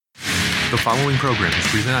The following program is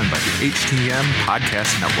presented by the HTM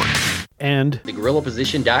Podcast Network. And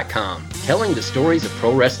TheGorillaPosition.com, telling the stories of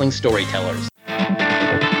pro wrestling storytellers.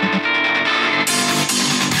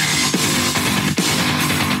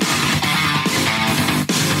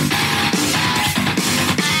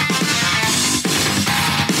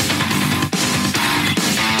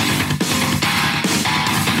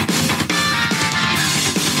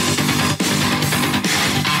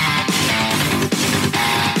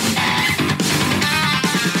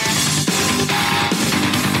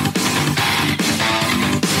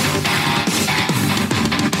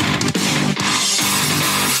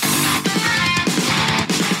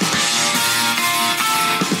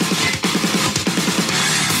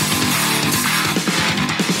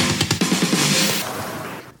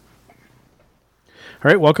 all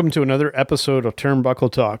right, welcome to another episode of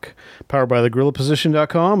Turnbuckle Talk, powered by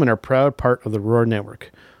TheGorillaPosition.com and our proud part of the Roar Network.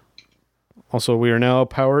 Also, we are now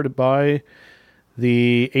powered by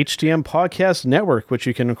the HTM Podcast Network, which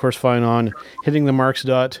you can, of course, find on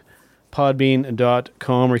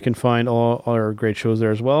hittingthemarks.podbean.com, where you can find all our great shows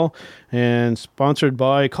there as well. And sponsored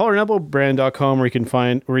by collarandelbowbrand.com, where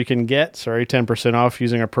you can get 10% off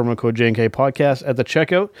using our promo code JNK Podcast at the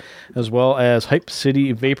checkout, as well as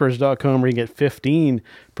hypecityvapors.com, where you get 15%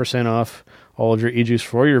 off all of your e-juice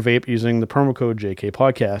for your vape using the promo code JK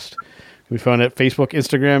Podcast. We found at Facebook,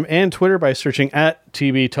 Instagram, and Twitter by searching at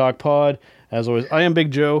TB Talk Pod. As always, I am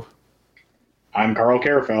Big Joe. I'm Carl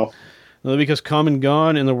Carafel. Another week has come and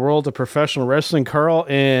gone in the world of professional wrestling, Carl,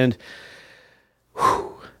 and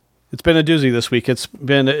it's been a doozy this week. It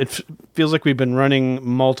feels like we've been running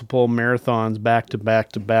multiple marathons back to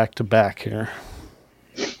back to back to back here.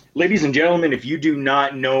 Ladies and gentlemen, if you do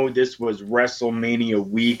not know, this was WrestleMania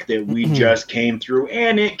week that we just came through,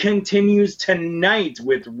 and it continues tonight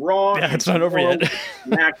with Raw. Yeah, it's not over yet.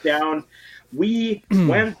 SmackDown. We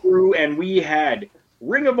went through and we had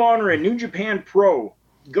Ring of Honor and New Japan Pro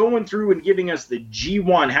going through and giving us the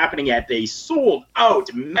G1 happening at the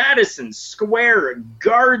sold-out Madison Square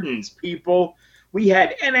Gardens, people. We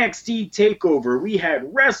had NXT TakeOver. We had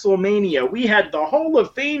WrestleMania. We had the Hall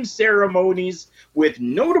of Fame ceremonies with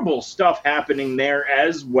notable stuff happening there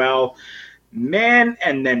as well. Man,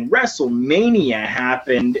 and then WrestleMania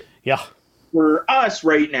happened. Yeah. For us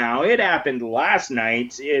right now, it happened last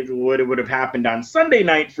night. It would have happened on Sunday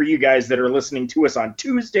night for you guys that are listening to us on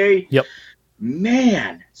Tuesday. Yep.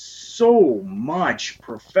 Man, so much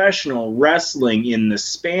professional wrestling in the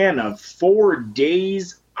span of 4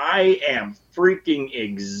 days. I am freaking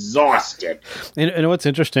exhausted. And what's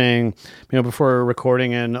interesting, before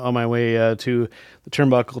recording and on my way to the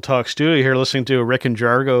Turnbuckle Talk studio here, listening to Rick and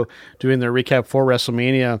Jargo doing their recap for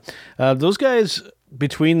WrestleMania, those guys,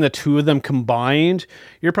 between the two of them combined,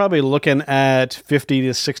 you're probably looking at 50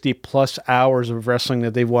 to 60 plus hours of wrestling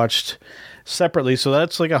that they've watched separately. So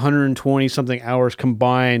that's like 120 something hours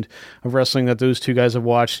combined of wrestling that those two guys have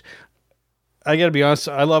watched. I got to be honest,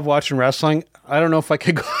 I love watching wrestling. I don't know if I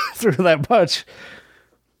could go through that much.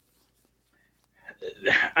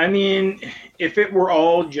 I mean, if it were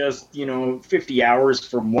all just, 50 hours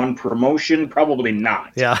from one promotion, probably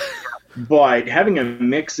not. Yeah. But having a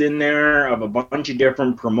mix in there of a bunch of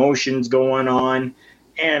different promotions going on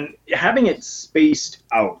and having it spaced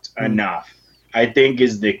out enough, I think,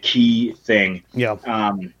 is the key thing. Yeah.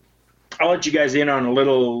 I'll let you guys in on a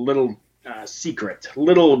little secret,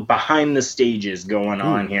 little behind the stages going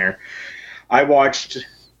on here.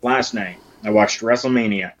 Last night, I watched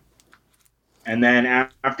WrestleMania. And then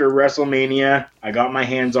after WrestleMania, I got my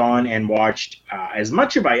hands on and watched as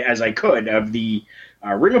much as I could of the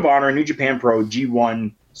Ring of Honor New Japan Pro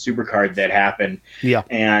G1 Supercard that happened. Yeah.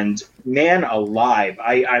 And man alive,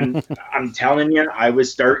 I'm telling you, I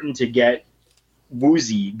was starting to get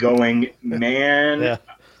woozy going, man. Yeah.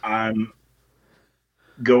 I'm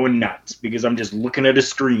going nuts because I'm just looking at a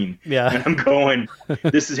screen. Yeah. And I'm going,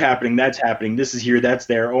 this is happening, that's happening, this is here, that's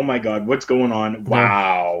there. Oh my God, what's going on?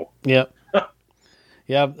 Wow. Yeah.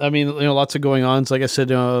 Yeah, I mean, lots of going on. So like I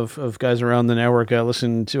said, of guys around the network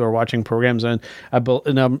listening to or watching programs, and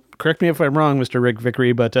correct me if I'm wrong, Mr. Rick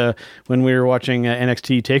Vickery, but when we were watching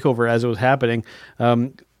NXT TakeOver as it was happening,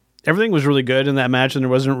 everything was really good in that match, and there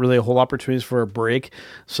wasn't really a whole opportunities for a break.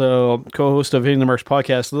 So, co-host of Hitting the Marks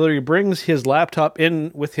podcast literally brings his laptop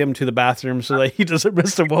in with him to the bathroom so that he doesn't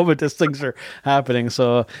miss a moment as things are happening.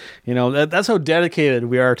 So, that's how dedicated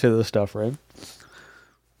we are to this stuff, right?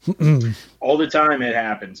 All the time it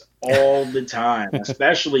happens. All the time.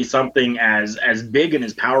 Especially something as big and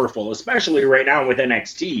as powerful, especially right now with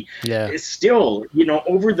NXT. Yeah. It's still,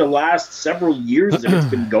 over the last several years that it's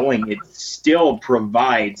been going, it still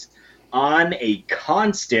provides on a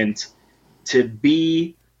constant to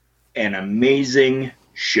be an amazing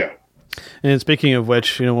show. And speaking of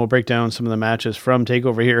which, we'll break down some of the matches from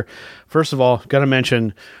TakeOver here. First of all, got to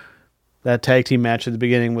mention that tag team match at the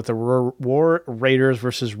beginning with the War Raiders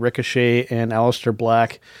versus Ricochet and Aleister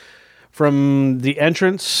Black. From the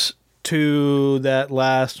entrance to that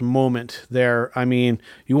last moment there, I mean,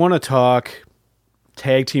 you want to talk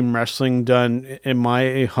tag team wrestling done, in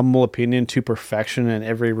my humble opinion, to perfection in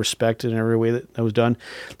every respect, in every way that was done.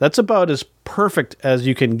 That's about as perfect as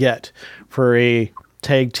you can get for a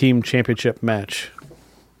tag team championship match.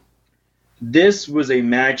 This was a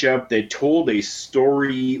matchup that told a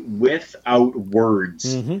story without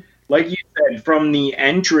words. Mm-hmm. Like you said, from the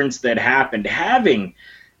entrance that happened, having,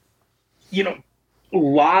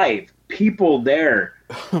 live people there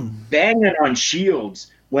banging on shields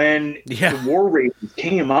when the War Raiders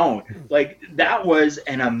came out. Like, that was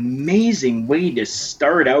an amazing way to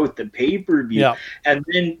start out the pay-per-view. Yeah. And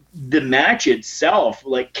then the match itself,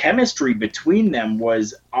 like, chemistry between them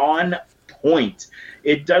was on point.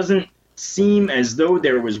 It doesn't seem as though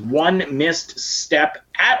there was one missed step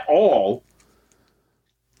at all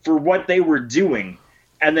for what they were doing.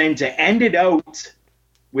 And then to end it out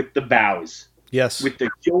with the bows. Yes. With the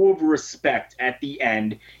show of respect at the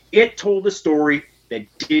end, it told a story that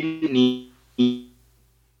didn't need,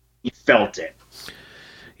 felt it.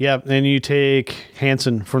 Yeah, and you take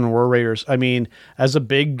Hanson from the War Raiders. I mean, as a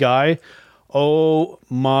big guy, oh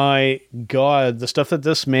my God, the stuff that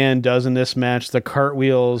this man does in this match, the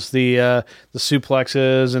cartwheels, the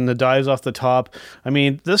suplexes, and the dives off the top. I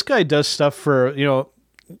mean, this guy does stuff for,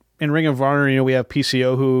 in Ring of Honor, we have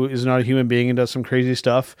PCO, who is not a human being and does some crazy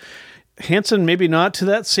stuff. Hanson, maybe not to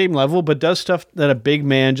that same level, but does stuff that a big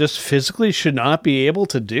man just physically should not be able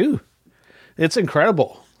to do. It's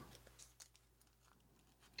incredible.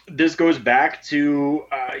 This goes back to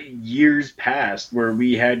years past where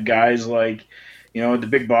we had guys like, the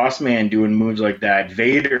Big Boss Man doing moves like that,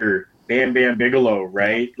 Vader, Bam Bam Bigelow,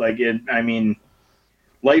 right? Like,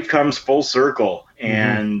 life comes full circle.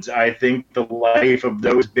 And I think the life of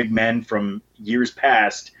those big men from years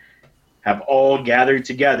past have all gathered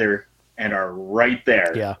together and are right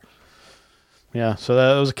there. Yeah. Yeah, so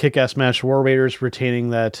that was a kick-ass match. War Raiders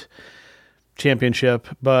retaining that championship,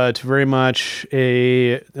 but very much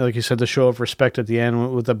like you said, the show of respect at the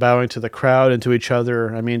end with the bowing to the crowd and to each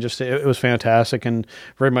other. I mean, it was fantastic and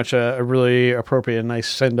very much a really appropriate and nice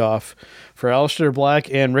send-off for Aleister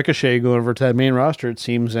Black and Ricochet going over to that main roster, it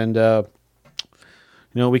seems, and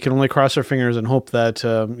we can only cross our fingers and hope that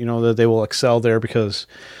that they will excel there, because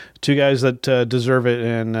two guys that deserve it,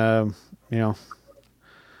 and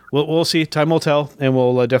we'll see. Time will tell, and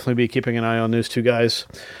we'll definitely be keeping an eye on those two guys.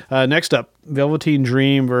 Next up, Velveteen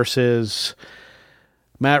Dream versus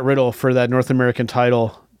Matt Riddle for that North American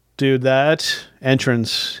title. Dude, that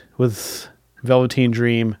entrance with Velveteen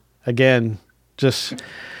Dream again, just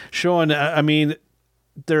showing. I mean,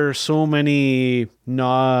 there are so many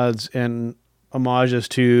nods and homages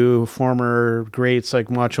to former greats like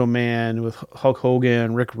Macho Man with Hulk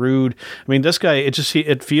Hogan, Rick Rude. I mean, this guy,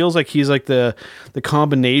 it feels like he's like the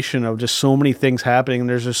combination of just so many things happening, and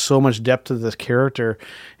there's just so much depth to this character.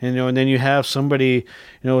 And and then you have somebody,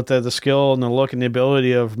 with the skill and the look and the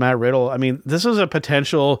ability of Matt Riddle. I mean, this is a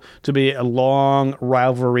potential to be a long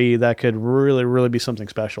rivalry that could really, really be something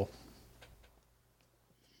special.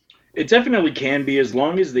 It definitely can be, as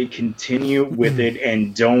long as they continue with it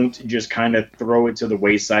and don't just kind of throw it to the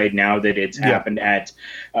wayside now that it's happened at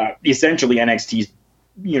essentially NXT's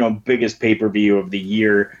biggest pay-per-view of the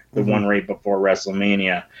year, the one right before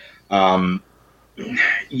WrestleMania. When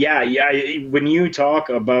you talk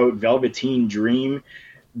about Velveteen Dream,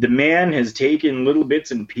 the man has taken little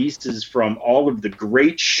bits and pieces from all of the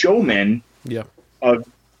great showmen of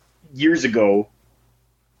years ago,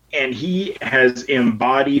 and he has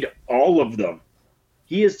embodied all of them.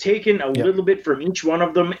 He has taken a little bit from each one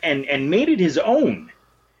of them and made it his own.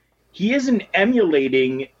 He isn't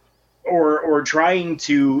emulating or trying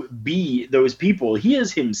to be those people. He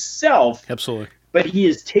is himself. Absolutely. But he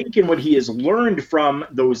has taken what he has learned from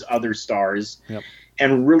those other stars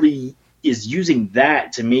and really is using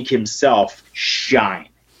that to make himself shine.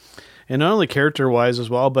 And not only character-wise as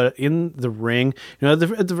well, but in the ring, at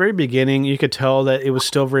the very beginning, you could tell that it was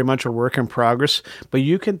still very much a work in progress. But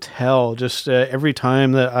you can tell just every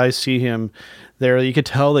time that I see him there, you could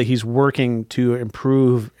tell that he's working to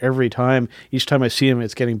improve every time. Each time I see him,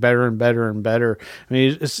 it's getting better and better and better. I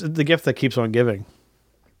mean, it's the gift that keeps on giving.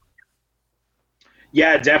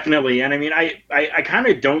 Yeah, definitely. And I mean, I kind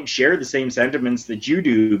of don't share the same sentiments that you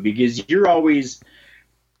do, because you're always,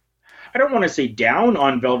 I don't want to say down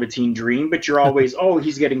on Velveteen Dream, but you're always, oh,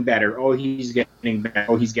 he's getting better. Oh, he's getting better.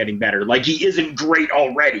 Oh, he's getting better. Like, he isn't great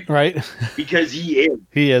already. Right. Because he is.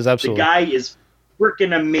 He is, absolutely. The guy is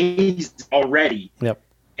freaking amazing already. Yep.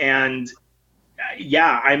 And,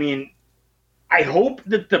 I mean, I hope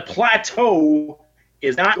that the plateau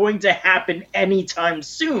is not going to happen anytime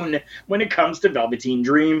soon when it comes to Velveteen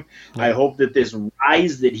Dream. Yep. I hope that this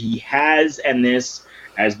rise that he has and this,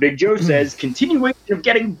 as Big Joe says, continuation of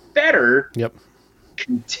getting better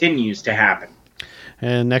continues to happen.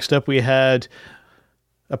 And next up, we had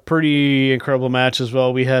a pretty incredible match as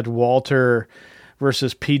well. We had Walter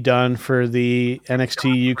versus Pete Dunne for the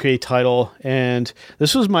NXT UK title. And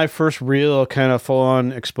this was my first real kind of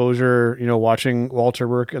full-on exposure, watching Walter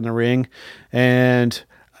work in the ring. And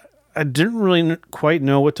I didn't really quite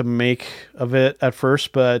know what to make of it at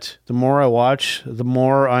first, but the more I watch, the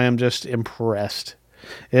more I am just impressed.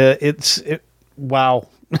 Wow.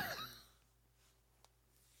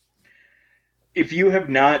 If you have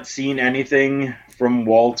not seen anything from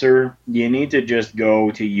Walter, you need to just go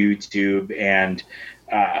to YouTube and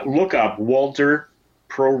look up Walter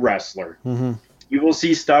Pro Wrestler. Mm-hmm. You will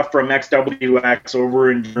see stuff from XWX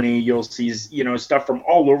over in Germany. You'll see, stuff from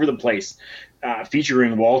all over the place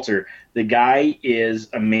featuring Walter. The guy is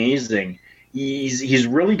amazing. He's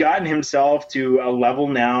really gotten himself to a level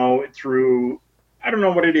now through, I don't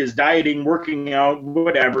know what it is, dieting, working out,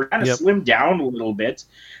 whatever, kind of slimmed down a little bit.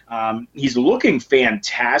 He's looking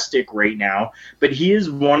fantastic right now, but he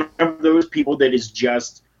is one of those people that is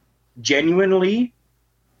just genuinely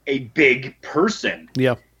a big person.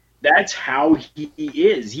 Yeah. That's how he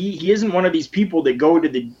is. He isn't one of these people that go to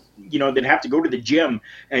the, that have to go to the gym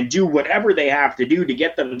and do whatever they have to do to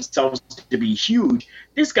get themselves to be huge.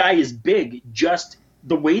 This guy is big just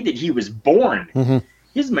the way that he was born. Mm-hmm.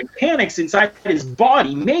 His mechanics inside his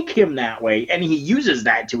body make him that way, and he uses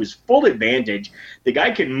that to his full advantage. The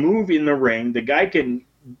guy can move in the ring. The guy can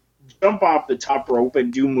jump off the top rope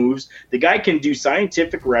and do moves. The guy can do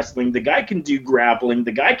scientific wrestling. The guy can do grappling.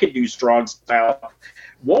 The guy can do strong style.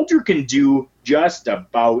 Walter can do just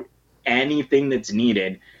about anything that's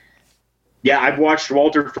needed. Yeah, I've watched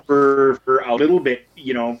Walter for a little bit,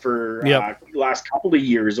 for last couple of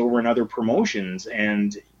years over in other promotions,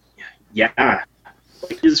 and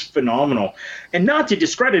is phenomenal. And not to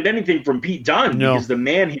discredit anything from Pete Dunne, because the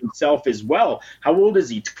man himself as well. How old is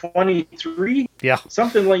he? 23? Yeah.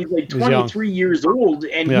 Something like 23 years old,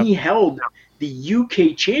 and he held the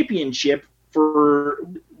UK championship for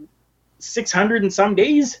 600 and some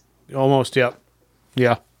days. Almost, yeah.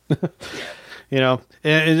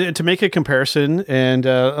 And to make a comparison, and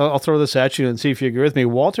I'll throw this at you and see if you agree with me.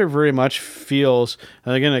 Walter very much feels,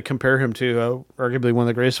 and I'm going to compare him to arguably one of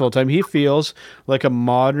the greatest of all time. He feels like a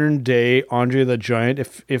modern day Andre the Giant.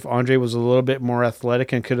 If Andre was a little bit more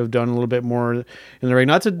athletic and could have done a little bit more in the ring,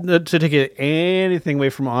 not to take anything away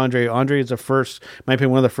from Andre. Andre is might be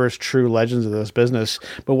one of the first true legends of this business.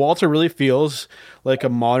 But Walter really feels like a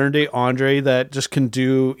modern day Andre that just can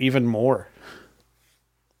do even more.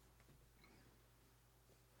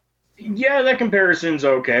 Yeah, that comparison's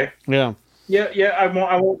okay. Yeah. I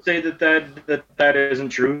won't say that isn't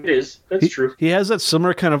true. It is. That's true. He has that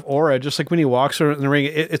similar kind of aura, just like when he walks around in the ring.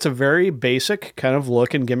 It's a very basic kind of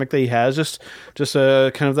look and gimmick that he has. Just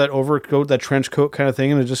a kind of that overcoat, that trench coat kind of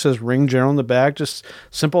thing, and it just says Ring General in the back. Just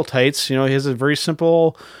simple tights. He has a very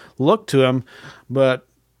simple look to him, but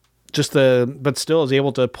still is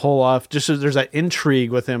able to pull off. There's that intrigue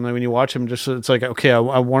with him. Like when you watch him, it's like, okay, I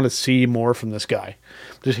want to see more from this guy.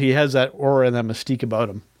 He has that aura and that mystique about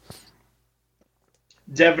him.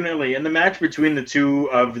 Definitely. And the match between the two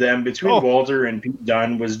of them, between Walter and Pete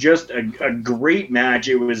Dunne, was just a great match.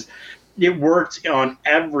 It worked on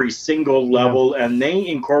every single level, and they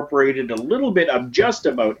incorporated a little bit of just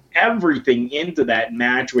about everything into that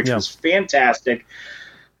match, which was fantastic.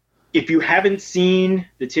 If you haven't seen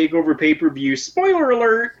the TakeOver pay-per-view, spoiler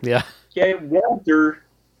alert, Walter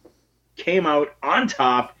came out on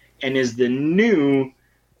top and is the new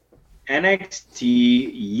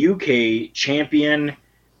NXT UK champion.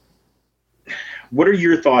 What are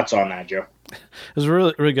your thoughts on that, Joe? It was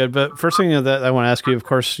really, really good. But first thing that I want to ask you, of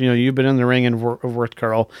course, you've been in the ring and worked,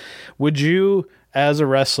 Carl. Would you, as a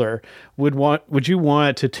wrestler, would you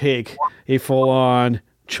want to take a full-on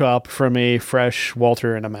chop from a fresh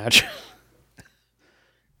Walter in a match?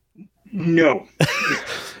 No.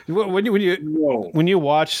 When you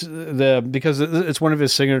watch because it's one of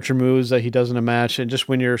his signature moves that he does in a match, and just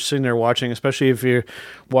when you're sitting there watching, especially if you're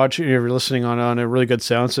listening on a really good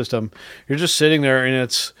sound system, you're just sitting there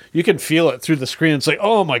and you can feel it through the screen. It's like,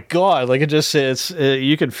 oh my God, like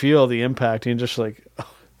you can feel the impact, and you're just like,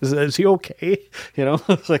 Is he okay?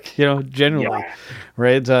 It's like, generally, Yeah.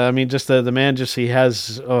 right? I mean, just the man, just he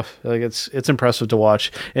has, it's impressive to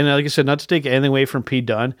watch. And like I said, not to take anything away from Pete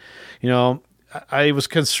Dunne, I was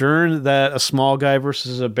concerned that a small guy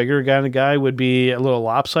versus a bigger kind of guy would be a little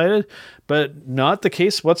lopsided, but not the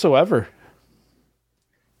case whatsoever.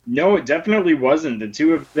 No, it definitely wasn't. The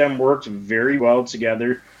two of them worked very well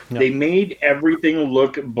together. Yeah. They made everything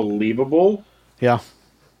look believable, Yeah.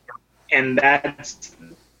 and that's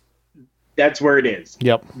where it is.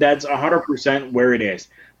 Yep. That's 100% where it is.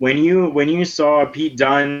 When you saw Pete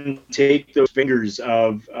Dunne take those fingers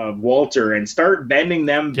of Walter and start bending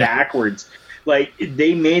them backwards, like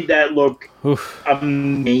they made that look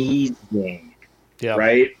amazing. Yeah.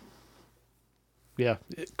 Right? Yeah.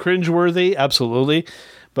 Cringeworthy, absolutely.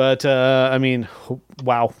 But I mean,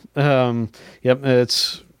 wow. Yep,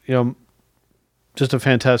 it's just a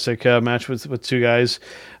fantastic match with two guys.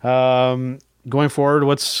 Going forward,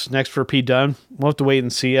 what's next for Pete Dunne? We'll have to wait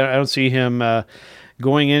and see. I don't see him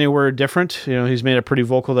going anywhere different. He's made it pretty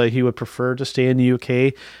vocal that he would prefer to stay in the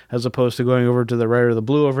UK as opposed to going over to the red or the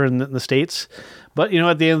blue over in the States. But,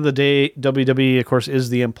 at the end of the day, WWE, of course, is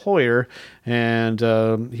the employer, and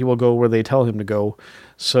he will go where they tell him to go.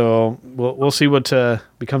 So we'll see what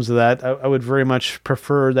becomes of that. I would very much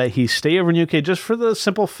prefer that he stay over in UK just for the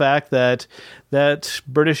simple fact that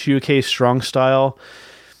British UK strong style,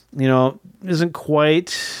 isn't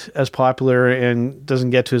quite as popular and doesn't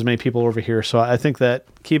get to as many people over here. So I think that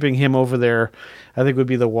keeping him over there, I think would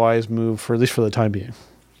be the wise move for at least for the time being.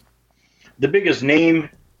 The biggest name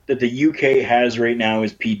that the UK has right now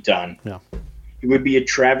is Pete Dunne. Yeah. It would be a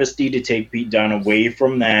travesty to take Pete Dunne away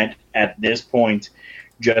from that at this point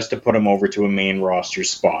just to put him over to a main roster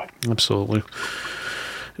spot. Absolutely.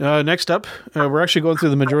 Next up, we're actually going through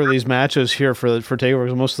the majority of these matches here for TakeOver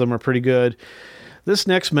because most of them are pretty good. This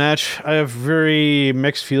next match, I have very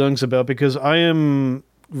mixed feelings about because I am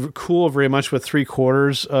cool very much with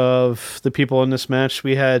 3/4 of the people in this match.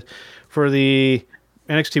 We had, for the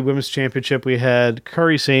NXT Women's Championship, we had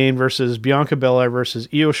Kairi Sane versus Bianca Belair versus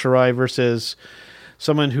Io Shirai versus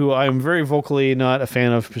someone who I'm very vocally not a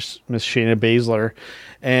fan of, Miss Shayna Baszler.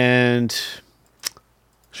 And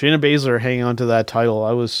Shayna Baszler hanging on to that title,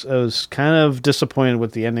 I was kind of disappointed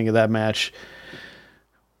with the ending of that match.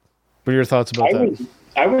 What are your thoughts about that?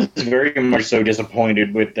 I was very much so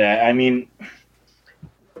disappointed with that. I mean,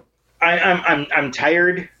 I'm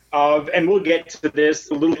tired of, and we'll get to this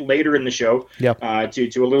a little later in the show. Yep.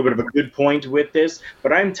 To a little bit of a good point with this,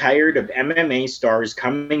 but I'm tired of MMA stars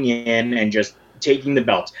coming in and just taking the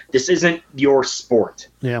belts. This isn't your sport.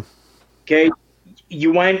 Yeah. Okay,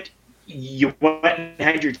 you went and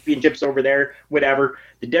had your championships over there. Whatever.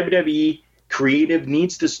 The WWE creative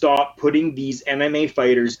needs to stop putting these MMA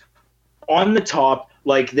fighters on the top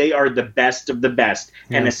like they are the best of the best.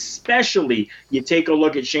 Yeah. And especially, you take a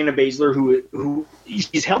look at Shayna Baszler, who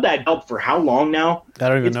she's held that belt for how long now? I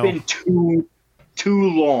don't even know. It's been too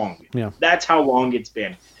long. Yeah. That's how long it's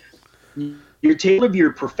been. You're taking of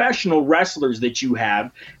your professional wrestlers that you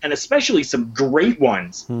have, and especially some great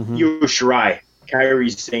ones, Io Shirai,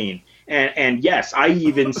 Kairi Sane. And yes, I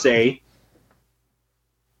even say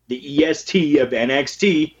the EST of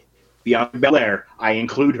NXT, Bianca Belair, I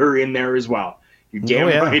include her in there as well. You're damn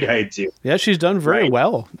right I do. Yeah, she's done very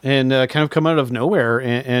well and kind of come out of nowhere,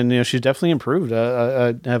 and she's definitely improved.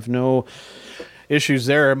 I have no issues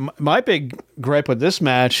there. My big gripe with this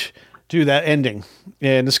match, that ending,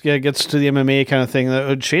 and this gets to the MMA kind of thing.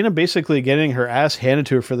 Shayna basically getting her ass handed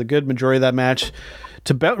to her for the good majority of that match,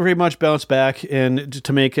 to very much bounce back and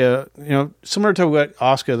to make a similar to what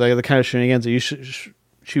Asuka, the kind of shenanigans that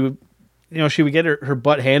she would. She would get her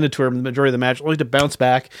butt handed to her in the majority of the match, only to bounce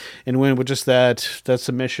back and win with just that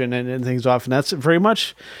submission and things off. And that's very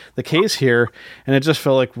much the case here. And it just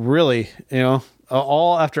felt like, really,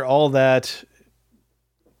 all after all that,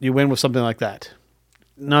 you win with something like that.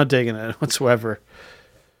 Not digging it whatsoever.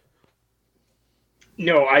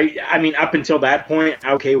 No, I mean, up until that point,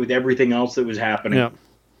 I'm okay with everything else that was happening. Yeah.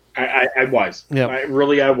 I was. Yeah. I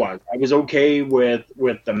was. I was okay with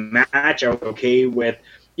the match. I was okay with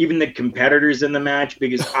even the competitors in the match,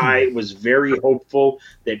 because I was very hopeful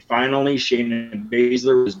that finally Shayna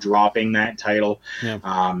Baszler was dropping that title.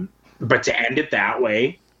 Yeah. But to end it that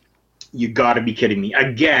way, you got to be kidding me.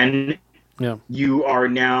 Again, you are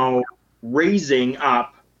now raising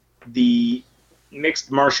up the mixed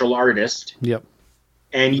martial artist. Yep.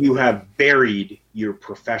 And you have buried your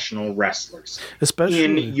professional wrestlers. Especially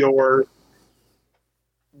in your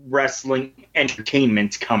wrestling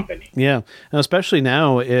entertainment company. Yeah, and especially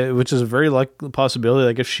now, which is a very likely possibility,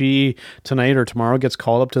 like if she tonight or tomorrow gets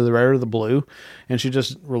called up to the red or the blue and she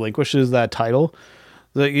just relinquishes that title,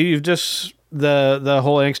 you've just the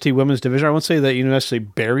whole NXT women's division. I won't say that you necessarily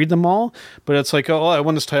buried them all, but it's like, oh, I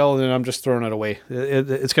won this title and I'm just throwing it away.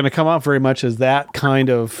 It's going to come off very much as that kind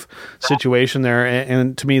of situation there,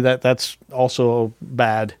 and to me that's also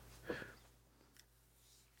bad.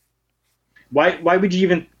 Why would you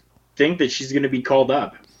even think that she's going to be called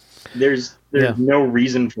up? There's no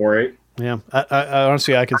reason for it. Yeah, I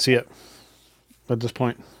honestly I can see it at this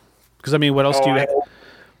point. Because I mean, what else do you?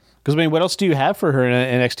 Because I mean, what else do you have for her in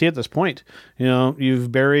NXT at this point? You know,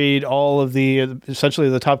 you've buried all of essentially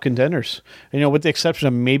the top contenders. You know, with the exception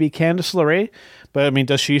of maybe Candice LeRae. But I mean,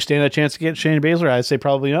 does she stand a chance against Shayna Baszler? I'd say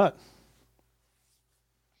probably not.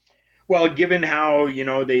 Well, given how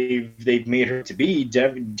they've made her to be,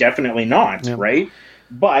 definitely not, right?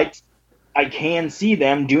 But I can see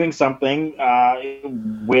them doing something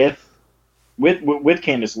with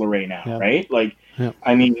Candice LeRae now, right? Like,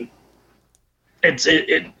 I mean, it's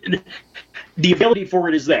the ability for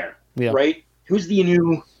it is there, right? Who's the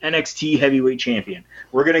new NXT heavyweight champion?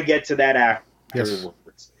 We're gonna get to that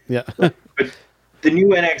afterwards. Yeah. But the new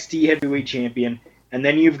NXT heavyweight champion, and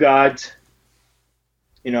then you've got,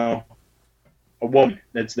 a woman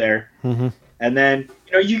that's there, and then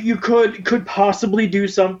you could possibly do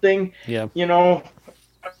something. Yeah.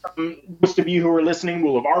 Most of you who are listening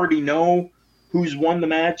will have already know who's won the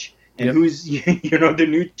match and who's the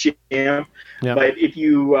new champ. Yep. But if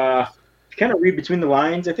you kind of read between the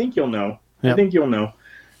lines, I think you'll know. Yep. I think you'll know.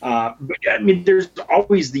 But I mean, there's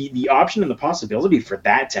always the option and the possibility for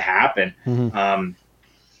that to happen.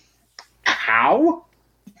 How?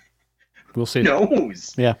 We'll see.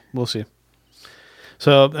 Knows. Yeah, we'll see.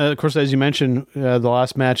 So, of course, as you mentioned, the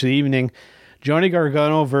last match of the evening, Johnny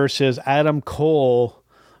Gargano versus Adam Cole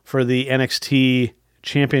for the NXT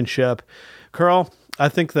Championship. Carl, I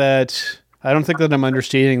don't think that I'm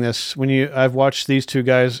understating this. I've watched these two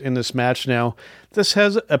guys in this match now. This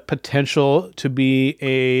has a potential to be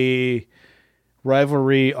a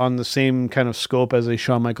rivalry on the same kind of scope as a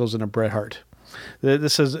Shawn Michaels and a Bret Hart.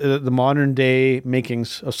 This is the modern day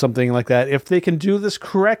makings of something like that. If they can do this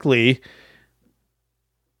correctly,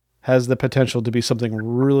 has the potential to be something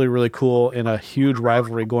really, really cool in a huge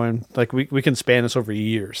rivalry going, like we can span this over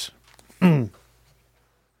years.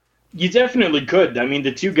 You definitely could. I mean,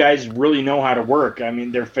 the two guys really know how to work. I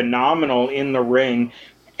mean, they're phenomenal in the ring,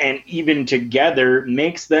 and even together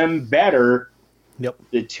makes them better. Yep.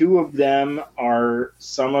 The two of them are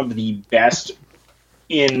some of the best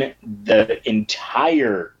in the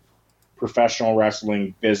entire professional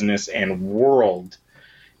wrestling business and world.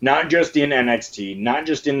 Not just in NXT, not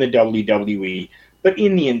just in the WWE, but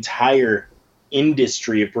in the entire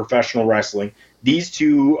industry of professional wrestling. These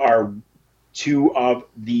two are two of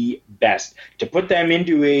the best. To put them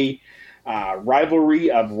into a rivalry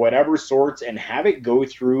of whatever sorts and have it go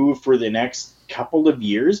through for the next couple of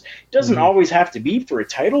years doesn't always have to be for a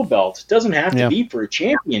title belt. It doesn't have to be for a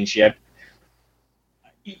championship.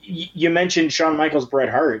 You mentioned Shawn Michaels, Bret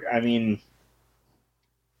Hart. I mean,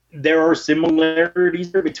 there are similarities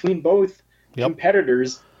between both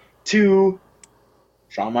competitors to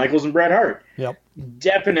Shawn Michaels and Bret Hart. Yep.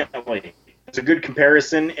 Definitely. It's a good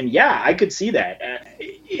comparison. And yeah, I could see that.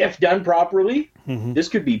 If done properly, this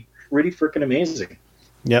could be pretty freaking amazing.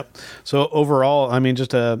 Yep. So overall, I mean,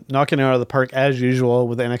 just knocking it out of the park as usual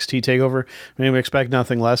with NXT TakeOver. I mean, we expect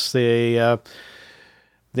nothing less. They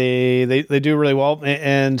do really well,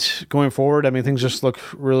 and going forward, I mean, things just look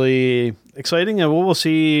really exciting. And we'll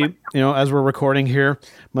see, as we're recording here,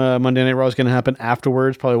 Monday Night Raw is going to happen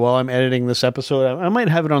afterwards, probably while I'm editing this episode. I might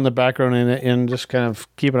have it on the background and just kind of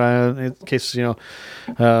keep an eye on it in case,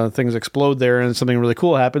 things explode there and something really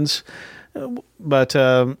cool happens. But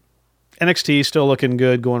NXT is still looking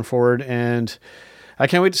good going forward, and I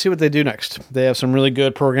can't wait to see what they do next. They have some really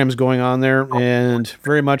good programs going on there, and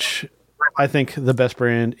very much, I think, the best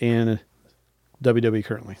brand in WWE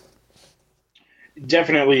currently.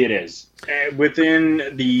 Definitely it is.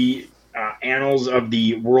 Within the annals of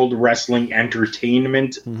the World Wrestling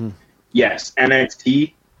Entertainment, yes,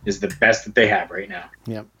 NXT is the best that they have right now.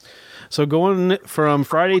 Yeah. So going from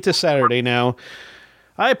Friday to Saturday now,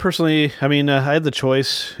 I personally, I had the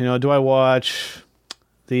choice, do I watch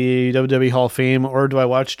the WWE Hall of Fame or do I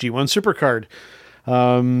watch G1 Supercard?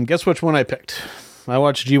 Guess which one I picked? I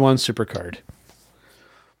watched G1 Supercard.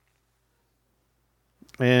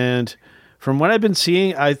 And from what I've been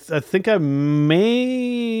seeing, I think I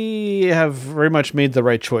may have very much made the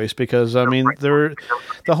right choice because, the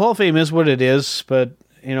Hall of Fame is what it is, but,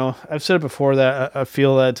 I've said it before that I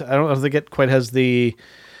feel that I don't think it quite has the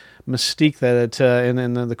mystique that it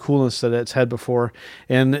and the coolness that it's had before.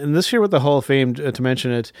 And this year with the Hall of Fame, to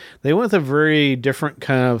mention it, they went with a very different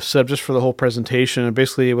kind of setup just for the whole presentation. And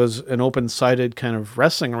basically, it was an open-sided kind of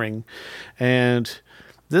wrestling ring. And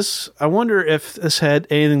this, I wonder if this had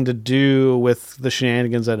anything to do with the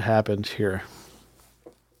shenanigans that happened here.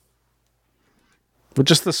 With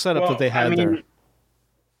just the setup that they had there.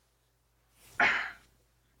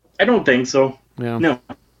 I don't think so. Yeah. No.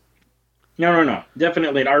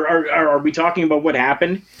 Definitely. Are we talking about what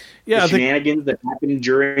happened? Yeah. The shenanigans that happened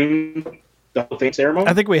during the Hall of Fame ceremony?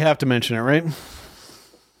 I think we have to mention it, right?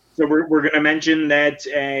 So we're going to mention that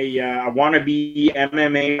a wannabe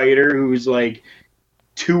MMA fighter who's like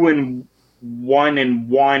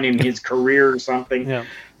 2-1-1 in his career or something. Yeah.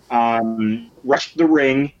 Rushed the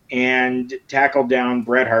ring and tackled down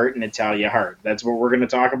Bret Hart and Natalya Hart. That's what we're going to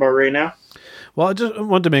talk about right now. Well, I just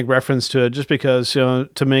want to make reference to it just because,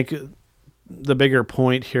 to make the bigger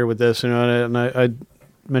point here with this, and I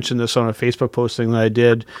mentioned this on a Facebook posting that I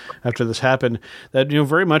did after this happened, that,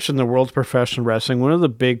 very much in the world of professional wrestling, one of the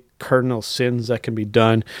big cardinal sins that can be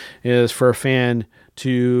done is for a fan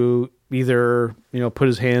to either, put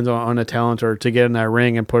his hands on a talent or to get in that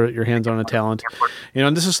ring and put your hands on a talent.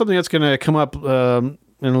 And this is something that's going to come up in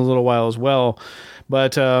a little while as well.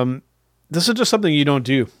 But this is just something you don't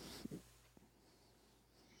do.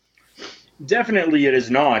 Definitely it is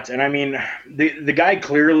not. And I mean, the guy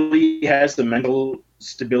clearly has the mental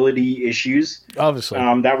stability issues. Obviously.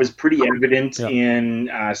 That was pretty evident in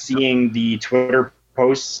seeing the Twitter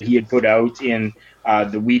posts he had put out in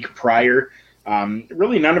the week prior.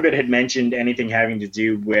 Really none of it had mentioned anything having to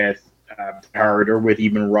do with Hart or with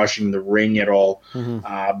even rushing the ring at all.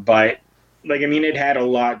 Mm-hmm. But, it had a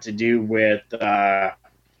lot to do with...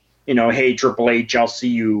 hey, Triple H, I'll see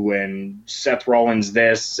you, and Seth Rollins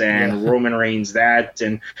this, and Roman Reigns that,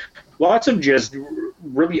 and lots of just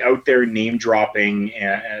really out there name-dropping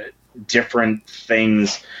different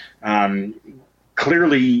things.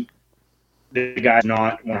 Clearly, the guy's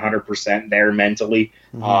not 100% there mentally.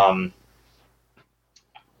 Mm-hmm.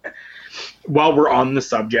 While we're on the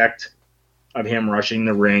subject of him rushing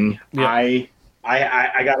the ring, I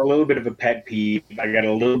got a little bit of a pet peeve. I got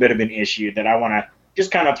a little bit of an issue that I want to just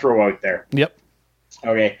kind of throw out there. Yep.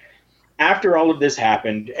 Okay. After all of this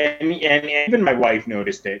happened, and even my wife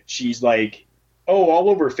noticed it, she's like, oh, all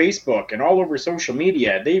over Facebook and all over social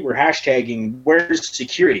media, they were hashtagging, where's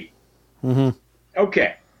security? Mm-hmm.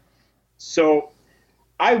 Okay. So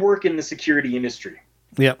I work in the security industry.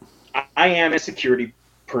 Yep. I am a security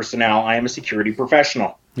personnel. I am a security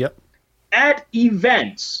professional. Yep. At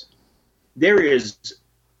events, there is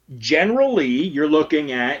generally, you're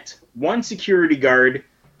looking at one security guard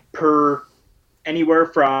per anywhere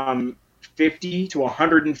from 50 to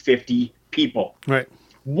 150 people. Right.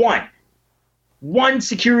 One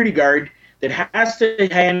security guard that has to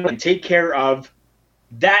handle and take care of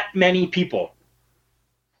that many people.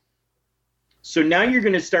 So now you're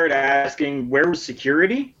going to start asking, where was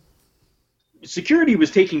security? Security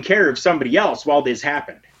was taking care of somebody else while this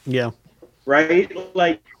happened. Yeah. Right?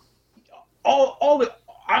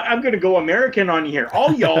 I'm going to go American on you here.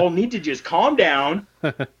 All y'all need to just calm down.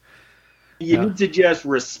 You need to just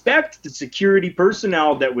respect the security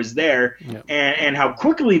personnel that was there and how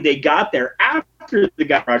quickly they got there after the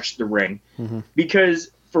guy rushed the ring. Mm-hmm.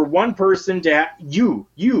 Because for one person to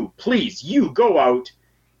please go out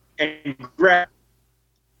and grab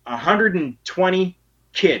 120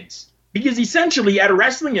 kids. Because essentially at a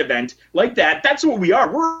wrestling event like that, that's what we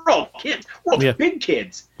are. We're all kids. We're all big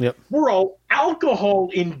kids. Yep. We're all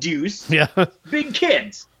alcohol-induced big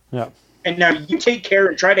kids. Yeah. And now you take care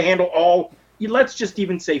and try to handle let's just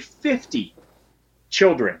even say 50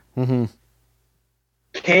 children. Mm-hmm.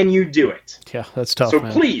 Can you do it? Yeah, that's tough, So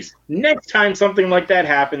man. please, next time something like that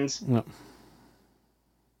happens, Yep.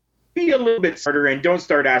 be a little bit smarter and don't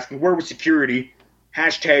start asking, where was security?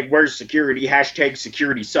 Hashtag, where's security? Hashtag,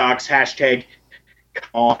 security sucks. Hashtag, come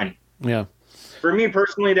on. Yeah. For me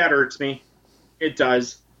personally, that hurts me. It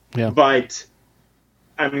does. Yeah. But,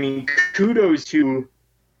 I mean, kudos to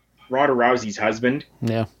Ronda Rousey's husband.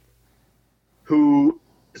 Yeah. Who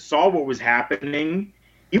saw what was happening.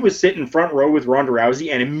 He was sitting front row with Ronda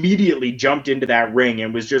Rousey and immediately jumped into that ring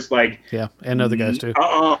and was just like, yeah, and other guys too.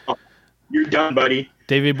 You're done, buddy.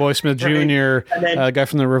 Davey Boy Smith Jr., a guy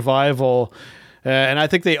from the Revival. And I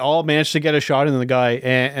think they all managed to get a shot in the guy.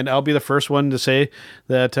 And I'll be the first one to say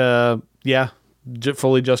that,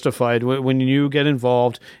 fully justified. When you get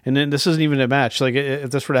involved, and then this isn't even a match. Like,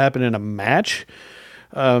 if this were to happen in a match,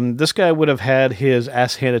 this guy would have had his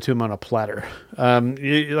ass handed to him on a platter. Like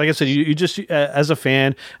I said, you just, as a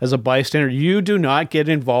fan, as a bystander, you do not get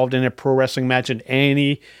involved in a pro wrestling match in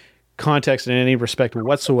any context in any respect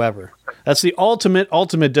whatsoever. That's the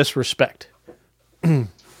ultimate disrespect. It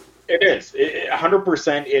is.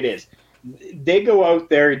 100% it is. They go out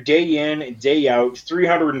there day in, day out,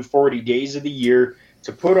 340 days of the year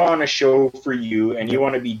to put on a show for you, and you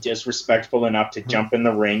want to be disrespectful enough to jump in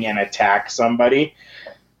the ring and attack somebody.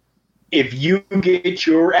 If you get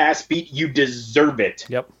your ass beat, you deserve it.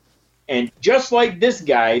 Yep. And just like this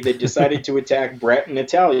guy that decided to attack Brett and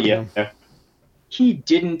Natalia, he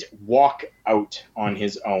didn't walk out on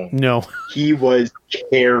his own. No. He was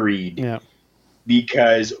carried. Yeah.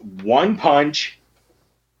 Because one punch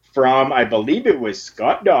from, I believe it was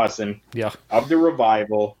Scott Dawson of the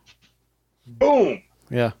Revival, boom.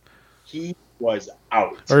 Yeah. He was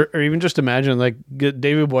out. Or even just imagine, like,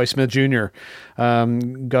 Davey Boy Smith Jr.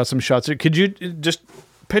 Got some shots. Could you just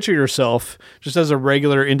picture yourself, just as a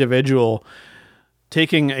regular individual,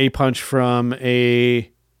 taking a punch from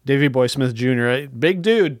a Davey Boy Smith Jr., big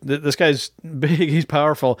dude. This guy's big. He's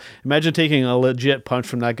powerful. Imagine taking a legit punch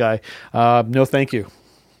from that guy. No, thank you.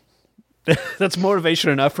 That's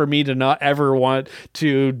motivation enough for me to not ever want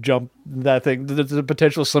to jump that thing. The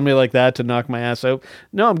potential of somebody like that to knock my ass out.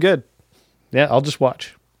 No, I'm good. Yeah, I'll just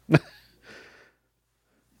watch.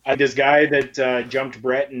 This guy that jumped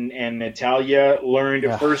Brett and Natalia learned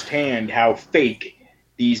firsthand how fake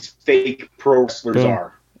these fake pro wrestlers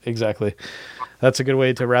are. Exactly. That's a good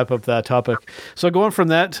way to wrap up that topic. So going from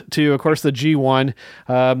that to, of course, the G1,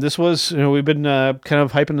 this was, we've been kind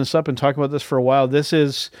of hyping this up and talking about this for a while. This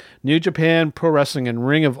is New Japan Pro Wrestling and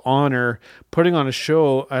Ring of Honor putting on a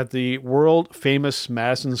show at the world famous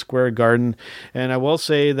Madison Square Garden. And I will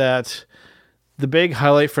say that the big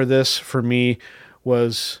highlight for this, for me,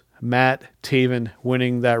 was Matt Taven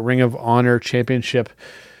winning that Ring of Honor championship.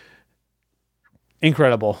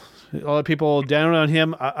 Incredible. A lot of people down on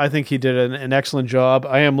him. I think he did an excellent job.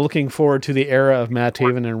 I am looking forward to the era of Matt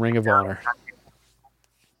Taven and Ring of Honor.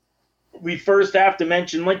 We first have to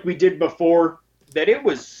mention, like we did before, that it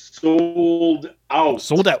was sold out.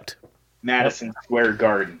 Sold out. Madison Square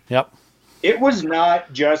Garden. Yep. It was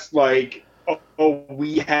not just like, oh,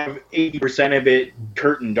 we have 80% of it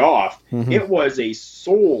curtained off. Mm-hmm. It was a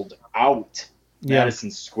sold out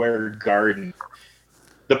Madison Square Garden.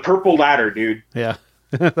 The purple ladder, dude. Yeah.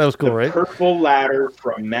 That was cool, right? Purple ladder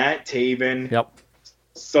from Matt Taven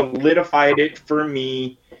solidified it for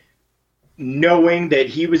me, knowing that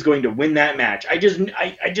he was going to win that match. I just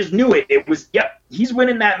knew it. It was, he's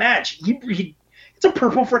winning that match. It's a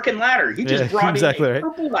purple freaking ladder. He just brought in a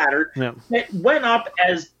purple ladder that went up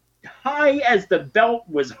as high as the belt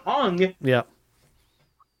was hung. Yeah.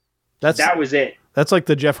 That was it. That's like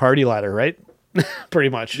the Jeff Hardy ladder, right? Pretty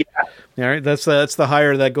much. Yeah. All right. That's the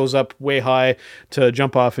higher that goes up way high to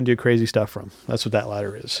jump off and do crazy stuff from. That's what that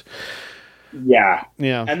ladder is. Yeah.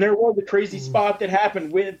 Yeah. And there was a crazy spot that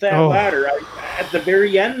happened with that ladder at the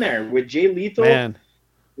very end there with Jay Lethal. Man.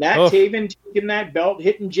 Matt Taven taking that belt,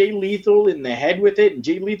 hitting Jay Lethal in the head with it, and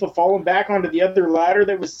Jay Lethal falling back onto the other ladder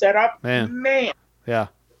that was set up. Man. Yeah.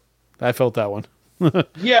 I felt that one.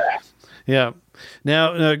 Yeah. Yeah.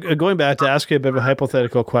 Now, going back to ask you a bit of a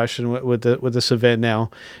hypothetical question with this event now,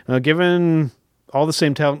 given all the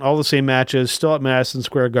same talent, all the same matches, still at Madison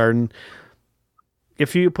Square Garden,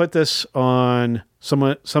 if you put this on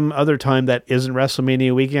some other time that isn't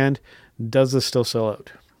WrestleMania weekend, does this still sell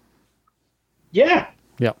out? Yeah.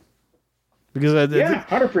 Yeah. Because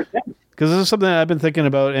 100%. Because this is something that I've been thinking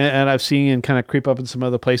about, and I've seen and kind of creep up in some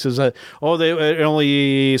other places. It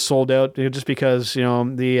only sold out just because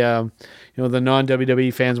the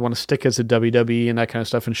non-WWE fans want to stick as a WWE and that kind of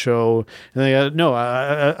stuff and show. And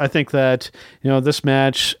I think that this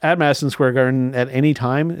match at Madison Square Garden at any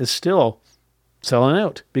time is still selling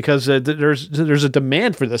out because there's a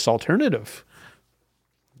demand for this alternative.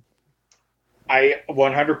 I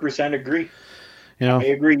 100% agree. I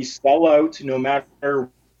agree. Sell out no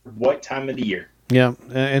matter what time of the year. Yeah,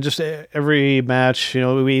 and just every match,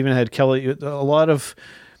 we even had Kelly, a lot of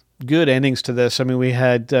good endings to this. I mean, we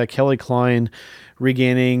had Kelly Klein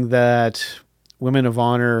regaining that Women of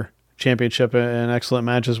Honor championship, an excellent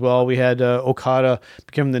match as well. We had Okada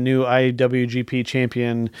become the new IWGP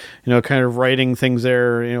champion, kind of writing things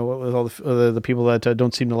there, with all the people that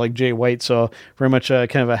don't seem to like Jay White. So very much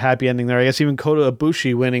kind of a happy ending there. I guess even Kota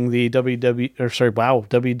Ibushi winning the the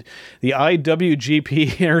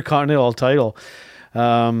IWGP Intercontinental title.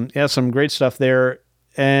 Some great stuff there.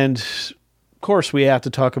 And of course we have to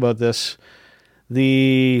talk about this,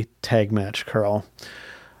 the tag match, Carl.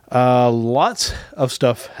 Lots of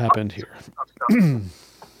stuff happened here,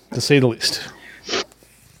 to say the least.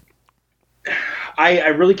 I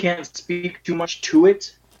really can't speak too much to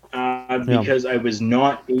it because I was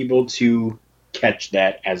not able to catch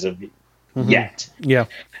that as of yet. Yeah.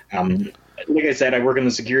 Like I said, I work in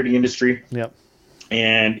the security industry. Yep.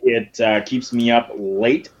 And it keeps me up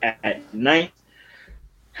late at night.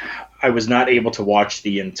 I was not able to watch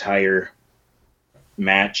the entire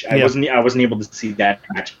match. I wasn't able to see that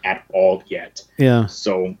match at all yet. Yeah.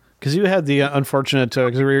 So because you had the unfortunate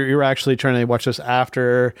because you were actually trying to watch this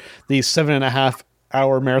after the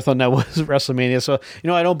 7.5-hour marathon that was WrestleMania. So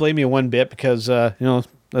I don't blame you one bit because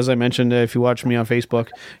as I mentioned, if you watch me on Facebook,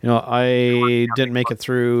 I didn't make it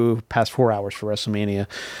through past 4 hours for WrestleMania.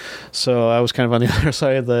 So I was kind of on the other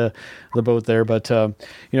side of the boat there. But,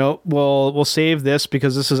 we'll save this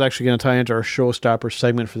because this is actually going to tie into our showstopper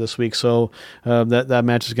segment for this week. So that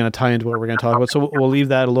match is going to tie into what we're going to talk about. So we'll leave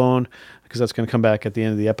that alone because that's going to come back at the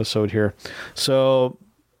end of the episode here. So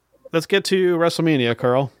let's get to WrestleMania,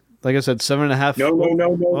 Carl. Like I said, 7.5.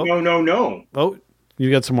 No. Oh, you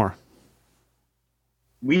got some more.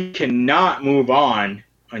 We cannot move on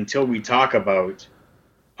until we talk about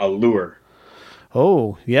Allure.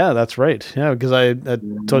 Oh, yeah, that's right. Yeah, because I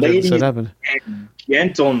told you this had happened. And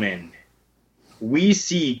gentlemen, we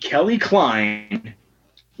see Kelly Klein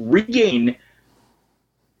regain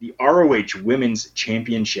the ROH Women's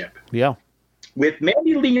Championship. Yeah. With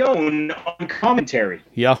Mandy Leon on commentary.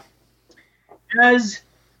 Yeah. As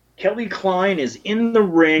Kelly Klein is in the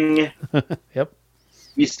ring. Yep.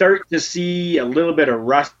 We start to see a little bit of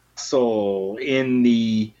rustle in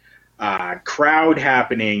the crowd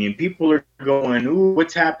happening, and people are going, "Ooh,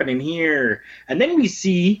 what's happening here?" And then we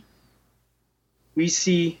see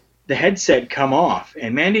the headset come off,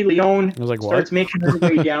 and Mandy Leon starts making her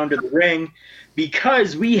way down to the ring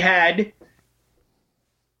because we had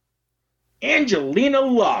Angelina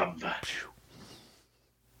Love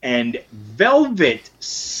and Velvet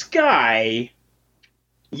Sky.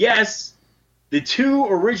 Yes. The two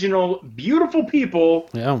original beautiful people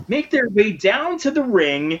make their way down to the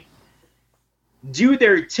ring, do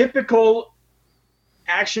their typical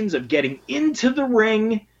actions of getting into the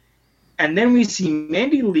ring, and then we see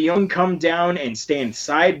Mandy Leon come down and stand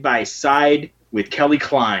side by side with Kelly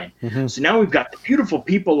Klein. Mm-hmm. So now we've got the beautiful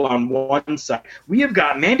people on one side. We have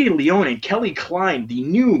got Mandy Leon and Kelly Klein, the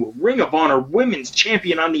new Ring of Honor Women's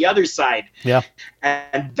Champion, on the other side. Yeah.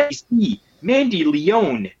 And they see Mandy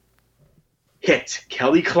Leon hit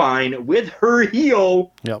Kelly Klein with her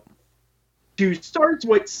heel to start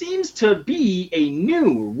what seems to be a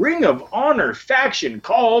new Ring of Honor faction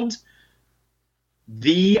called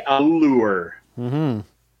The Allure. Mm-hmm.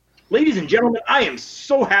 Ladies and gentlemen, I am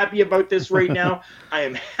so happy about this right now. I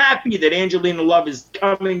am happy that Angelina Love is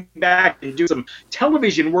coming back and doing some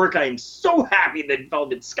television work. I am so happy that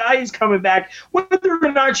Velvet Sky is coming back. Whether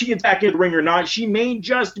or not she gets back in the ring or not, she may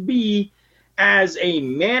just be as a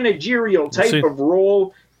managerial type of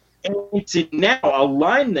role, and to now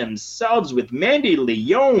align themselves with Mandy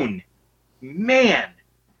Leon. Man,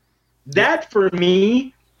 that for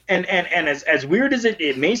me, and as weird as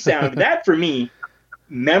it may sound, that for me,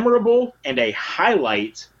 memorable and a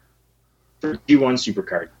highlight for G1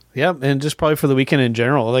 Supercard. Yeah, and just probably for the weekend in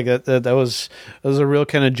general. Like that was a real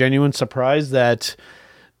kind of genuine surprise that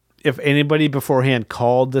if anybody beforehand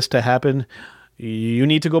called this to happen, you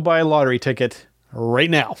need to go buy a lottery ticket right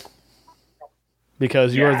now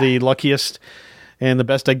because you are the luckiest and the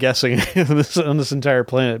best at guessing on this entire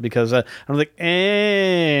planet, because I don't think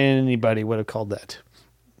anybody would have called that.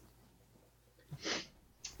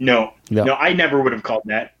 No, I never would have called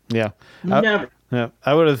that. Yeah. Never.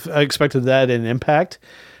 I would have expected that in Impact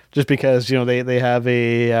just because, they have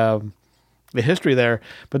a history there,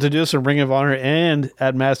 but to do this in Ring of Honor and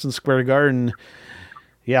at Madison Square Garden,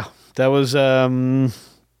 that was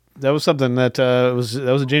something that was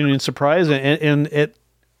a genuine surprise, and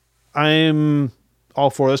I'm all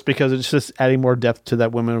for this because it's just adding more depth to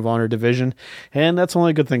that Women of Honor division, and that's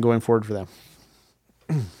only a good thing going forward for them.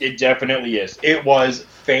 It definitely is. It was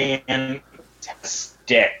fantastic.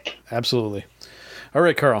 Absolutely. All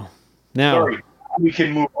right, Carl. Now we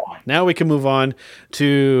can move on. Now we can move on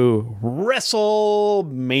to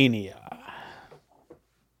WrestleMania.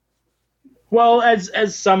 Well, as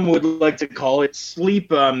some would like to call it,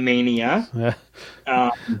 Sleep Mania.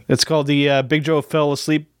 It's called the Big Joe fell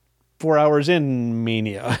asleep 4 hours in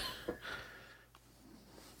Mania.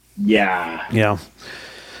 Yeah.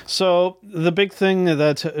 So the big thing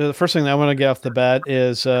the first thing that I want to get off the bat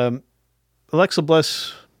is Alexa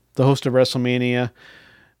Bliss, the host of WrestleMania.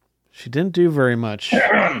 She didn't do very much.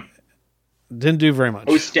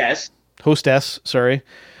 Hostess, sorry.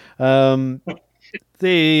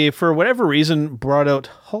 They, for whatever reason, brought out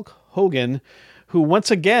Hulk Hogan, who once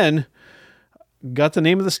again got the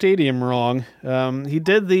name of the stadium wrong. He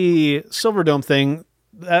did the Silverdome thing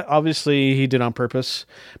that obviously he did on purpose.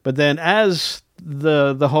 But then as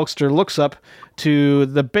the Hulkster looks up to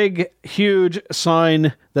the big, huge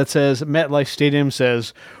sign that says MetLife Stadium,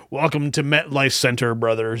 says, "Welcome to MetLife Center,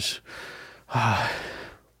 brothers." I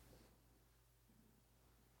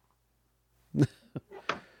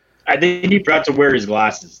think he forgot to wear his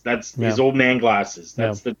glasses. That's his old man glasses.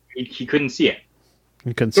 That's he couldn't see it.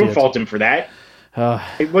 You couldn't see Don't it. fault him for that.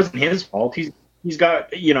 It wasn't his fault. He's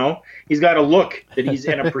got a look that he's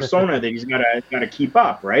in a persona that he's got to keep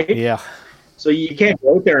up, right? Yeah. So you can't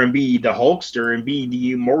go out there and be the Hulkster and be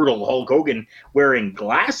the immortal Hulk Hogan wearing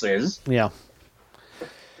glasses. Yeah.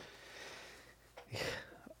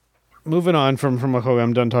 Moving on from Hulk Hogan,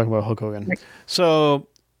 I'm done talking about Hulk Hogan. So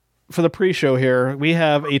for the pre-show here, we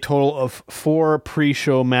have a total of 4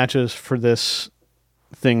 pre-show matches for this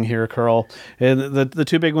thing here, Carl. And the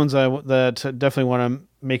 2 big ones that definitely want to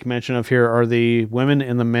make mention of here are the women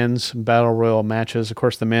and the men's battle royal matches. Of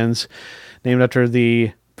course, the men's named after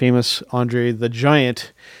the famous Andre the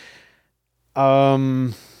Giant.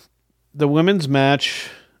 The women's match,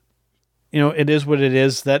 it is what it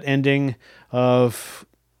is. That ending of,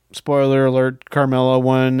 spoiler alert, Carmella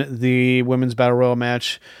won the women's battle royal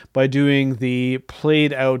match by doing the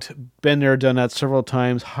played out, been there, done that several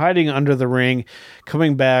times, hiding under the ring,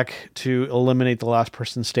 coming back to eliminate the last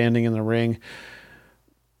person standing in the ring.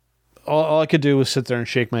 All I could do was sit there and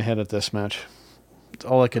shake my head at this match. That's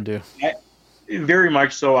all I could do. Very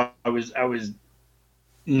much so. I was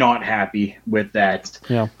not happy with that.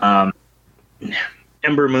 Yeah.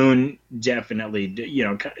 Ember Moon definitely,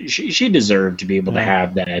 she deserved to be able to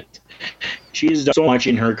have that. She has done so much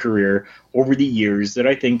in her career over the years that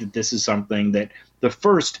I think that this is something that the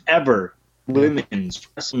first ever women's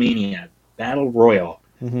WrestleMania Battle Royal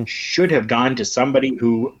should have gone to somebody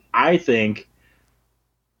who I think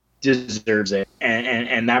deserves it.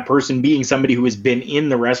 And that person being somebody who has been in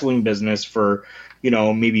the wrestling business for,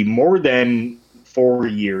 maybe more than 4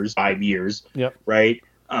 years, 5 years. Yep. Right?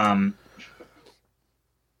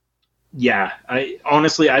 Yeah, I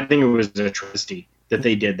think it was a travesty that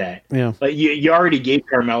they did that. Yeah. Like you already gave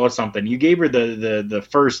Carmella something. You gave her the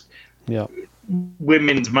first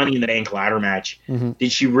women's Money in the Bank ladder match. Mm-hmm.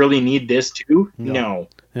 Did she really need this too? No.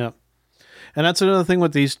 Yeah. And that's another thing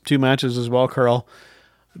with these 2 matches as well, Carl.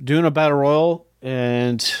 Doing a battle royal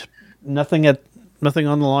and nothing on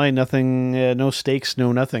the line, nothing, no stakes,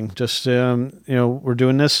 no nothing. Just we're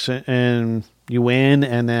doing this and you win,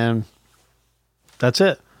 and then that's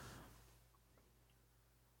it.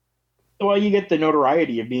 Well, you get the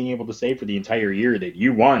notoriety of being able to say for the entire year that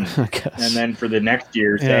you won. And then for the next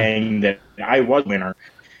year saying that I was winner.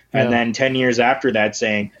 And then 10 years after that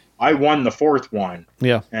saying, I won the 4th one.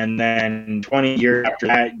 Yeah. And then 20 years after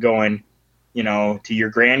that going, to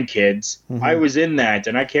your grandkids, I was in that,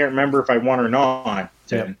 and I can't remember if I won or not.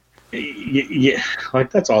 And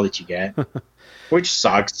like that's all that you get, which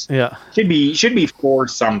sucks. Yeah. Should be for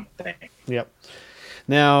something. Yep.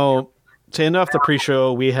 Now, to end off the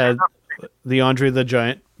pre-show, we had the Andre the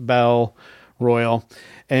Giant Battle Royal,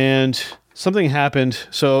 and something happened.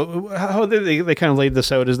 So how they kind of laid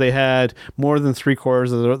this out is they had more than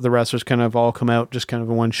 3/4 of the wrestlers kind of all come out just kind of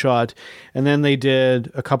in one shot, and then they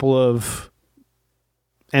did a couple of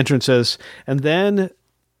entrances, and then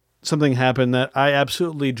something happened that I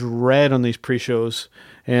absolutely dread on these pre-shows.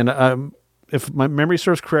 And if my memory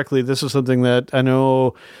serves correctly, this is something that I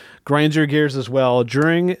know grinds your gears as well.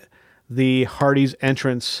 During the Hardys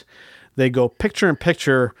entrance, they go picture in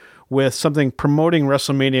picture with something promoting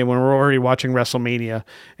WrestleMania when we're already watching WrestleMania.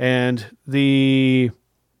 And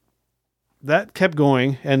that kept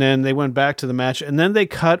going, and then they went back to the match, and then they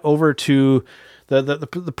cut over to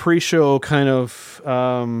the pre-show kind of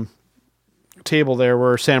table there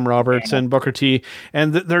where Sam Roberts and Booker T,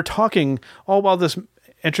 and they're talking all while this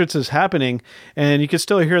entrance is happening, and you can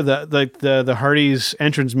still hear the Hardys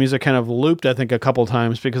entrance music kind of looped, I think, a couple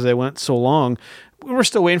times because they went so long. We're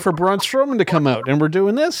still waiting for Braun Strowman to come out, and we're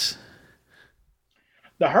doing this.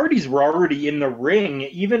 The Hardys were already in the ring,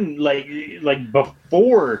 even like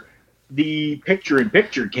before the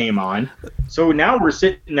picture-in-picture came on. So now we're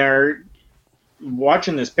sitting there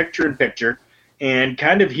watching this picture-in-picture and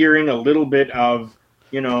kind of hearing a little bit of,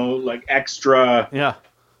 like extra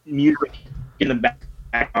music in the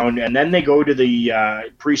background. And then they go to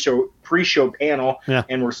the pre-show panel,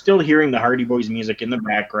 and we're still hearing the Hardy Boys music in the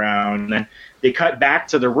background. And then they cut back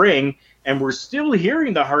to the ring, and we're still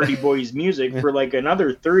hearing the Hardy Boys music for like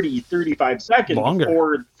another 35 seconds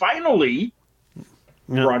before finally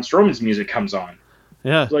Braun Strowman's music comes on.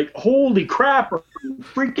 Yeah. It's like, holy crap, are you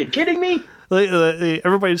freaking kidding me?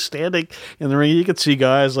 Everybody's standing in the ring. You could see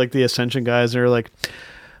guys like the Ascension guys, they're like,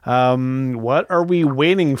 What are we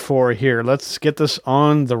waiting for here? Let's get this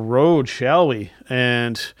on the road, shall we?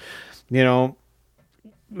 And, you know,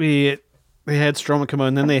 they had Strowman come on,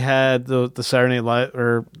 and then they had the Saturday Night Live,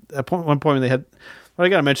 or at one point they had, what I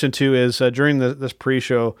got to mention too is during this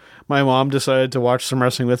pre-show, my mom decided to watch some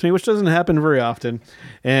wrestling with me, which doesn't happen very often.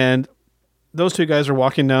 And those two guys are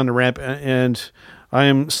walking down the ramp, and I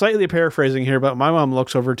am slightly paraphrasing here, but my mom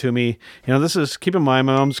looks over to me. You know, this is, keep in mind,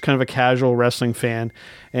 my mom's kind of a casual wrestling fan,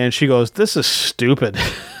 and she goes, "This is stupid."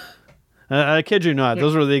 I kid you not.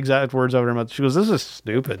 Those were the exact words out of her mouth. She goes, "This is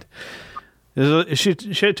stupid." She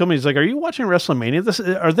had told me, "It's like, are you watching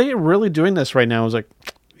WrestleMania? Are they really doing this right now?" I was like,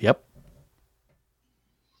 "Yep."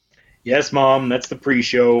 Yes, Mom, that's the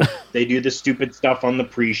pre-show. They do the stupid stuff on the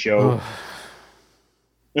pre-show.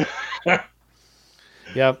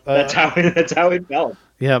 Yeah, that's how it felt.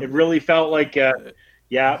 Yeah, it really felt like,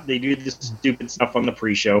 they do the stupid stuff on the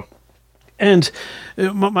pre-show. And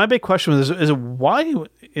my big question was: is why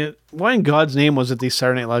in God's name was it these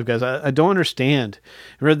Saturday Night Live guys? I don't understand.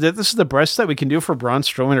 This is the best that we can do for Braun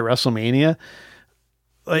Strowman at WrestleMania.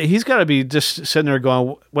 Like, he's got to be just sitting there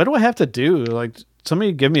going, "What do I have to do? Like,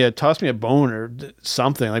 somebody toss me a bone or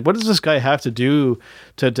something. Like, what does this guy have to do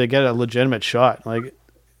to get a legitimate shot?" Like.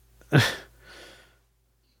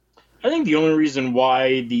 I think the only reason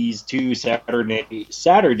why these two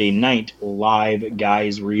Saturday Night Live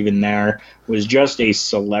guys were even there was just a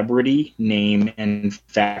celebrity name and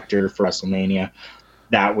factor for WrestleMania.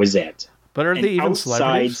 That was it. But are they even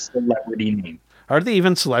celebrities? Celebrity name. Are they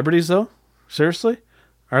even celebrities though? Seriously?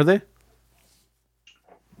 Are they?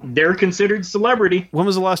 They're considered celebrity. When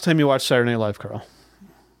was the last time you watched Saturday Night Live, Carl?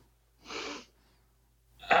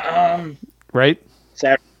 Right?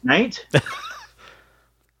 Saturday night?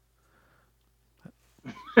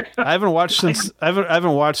 I haven't watched since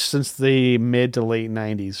the mid to late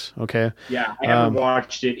 90s. Okay. Yeah, I haven't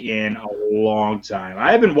watched it in a long time.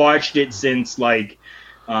 I haven't watched it since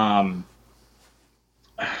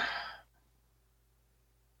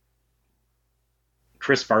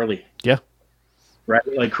Chris Farley. Yeah. Right,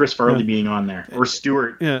 like Chris Farley being on there, or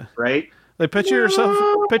Stewart. Yeah. Right. Like picture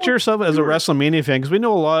yourself as a WrestleMania fan, because we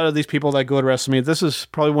know a lot of these people that go to WrestleMania. This is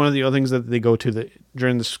probably one of the other things that they go to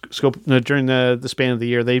during the span of the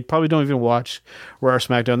year. They probably don't even watch Raw or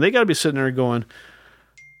SmackDown. They got to be sitting there going,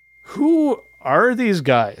 "Who are these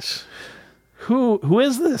guys? Who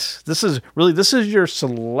is this? This is your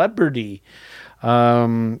celebrity."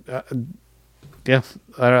 Yeah,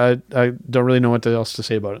 I don't really know what else to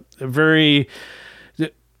say about it.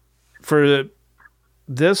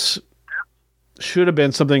 This should have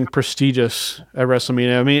been something prestigious at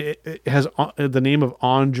WrestleMania. I mean, it has the name of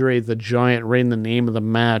Andre the Giant right in the name of the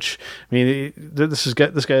match. I mean, this guy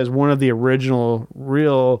is one of the original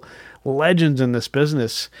real legends in this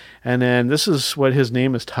business, and then this is what his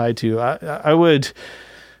name is tied to. I would.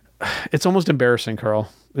 It's almost embarrassing, Carl,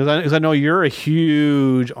 because I know you're a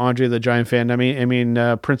huge Andre the Giant fan. I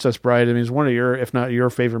mean, Princess Bride. I mean, it's one of your, if not your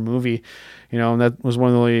favorite movie. You know, and that was one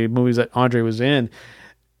of the only movies that Andre was in.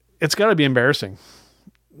 It's got to be embarrassing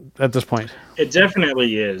at this point. It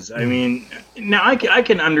definitely is. I mean, now I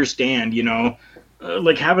can understand, you know,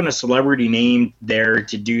 like having a celebrity name there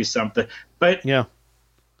to do something. But yeah,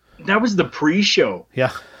 that was the pre-show.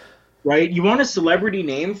 Yeah. Right? You want a celebrity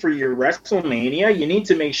name for your WrestleMania, you need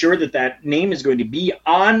to make sure that name is going to be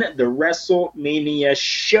on the WrestleMania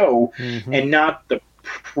show and not the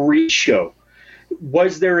pre-show.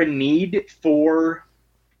 Was there a need for...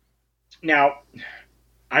 Now...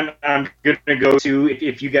 I'm going to go to,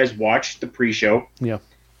 if you guys watched the pre-show,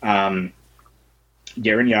 Darren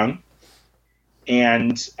Young,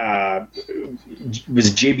 and was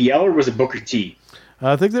it JBL or was it Booker T?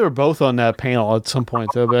 I think they were both on that panel at some point,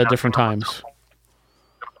 though, but at different times.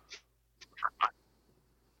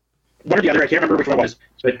 One or the other, I can't remember which one it was,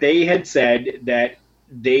 but they had said that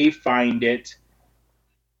they find it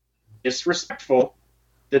disrespectful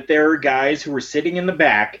that there are guys who are sitting in the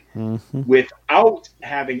back without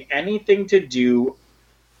having anything to do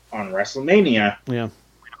on WrestleMania. Yeah.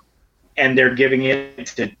 And they're giving it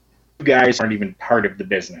to guys who aren't even part of the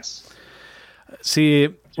business. See,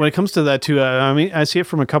 when it comes to that too, I mean, I see it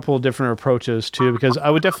from a couple of different approaches too, because I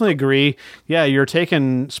would definitely agree. Yeah, you're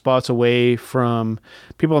taking spots away from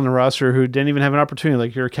people on the roster who didn't even have an opportunity,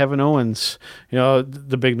 like your Kevin Owens, you know,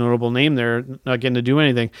 the big notable name there, not getting to do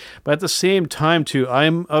anything. But at the same time too,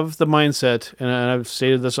 I'm of the mindset, and I've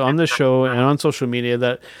stated this on this show and on social media,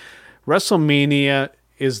 that WrestleMania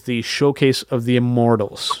is the showcase of the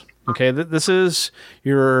immortals. Okay, this is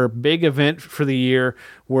your big event for the year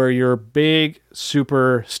where your big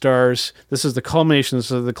superstars, this is the culmination,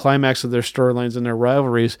 this is the climax of their storylines and their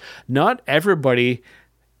rivalries. Not everybody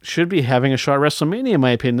should be having a shot at WrestleMania, in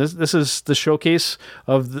my opinion. This is the showcase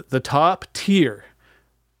of the top tier.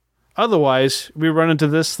 Otherwise, we run into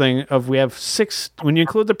this thing of we have when you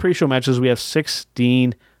include the pre-show matches, we have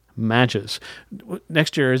 16 matches.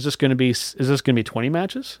 Next year, is this going to be 20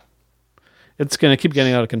 matches? It's going to keep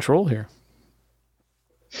getting out of control here.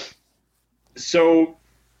 So,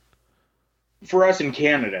 for us in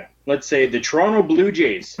Canada, let's say the Toronto Blue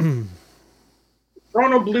Jays.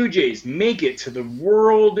 Toronto Blue Jays make it to the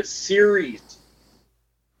World Series.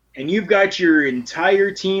 And you've got your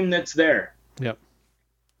entire team that's there. Yep.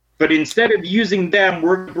 But instead of using them,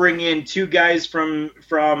 we're bringing in 2 guys from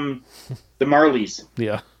the Marlies.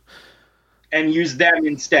 Yeah. And use them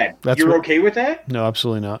instead. You're okay with that? No,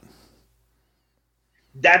 absolutely not.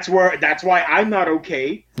 That's why I'm not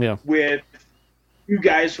okay with you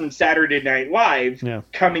guys from Saturday Night Live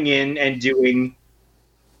coming in and doing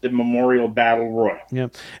the Memorial Battle Royal. Yeah.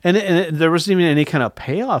 And there wasn't even any kind of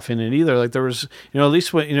payoff in it either. Like there was, at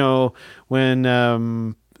least when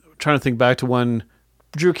trying to think back to when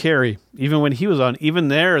Drew Carey, even when he was on, even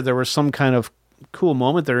there was some kind of cool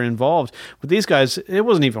moment there involved. With these guys, it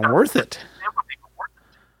wasn't even worth it.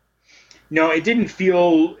 No, it didn't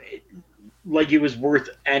feel like it was worth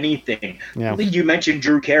anything. Yeah. You mentioned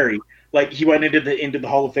Drew Carey. Like he went into the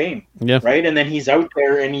Hall of Fame. Yeah. Right? And then he's out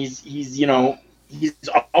there and he's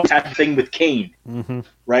always had a thing with Kane. Mm-hmm.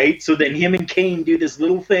 Right? So then him and Kane do this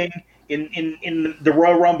little thing in the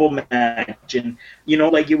Royal Rumble match, and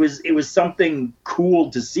it was something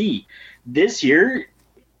cool to see. This year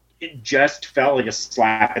it just felt like a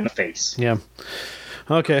slap in the face. Yeah.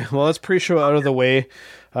 Okay, well, let's pre-show out of the way.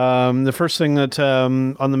 The first thing that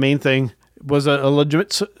on the main thing was a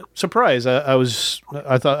legitimate surprise. I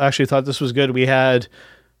thought this was good. We had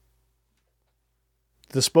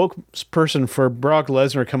the spokesperson for Brock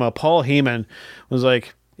Lesnar come up. Paul Heyman was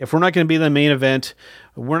like, if we're not going to be in the main event,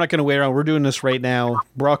 we're not going to wait around. We're doing this right now.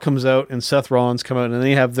 Brock comes out and Seth Rollins come out, and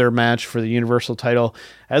they have their match for the Universal title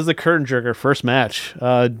as the curtain jerker, first match.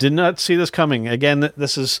 Did not see this coming. Again,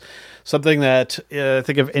 this is something that I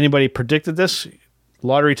think if anybody predicted this,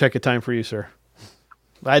 lottery ticket time for you, sir.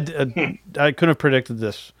 I couldn't have predicted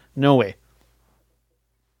this. No way.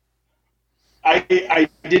 I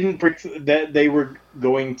didn't predict that they were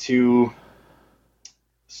going to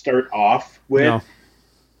start off with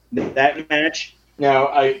that match.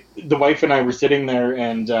 Now, the wife and I were sitting there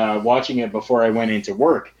and watching it before I went into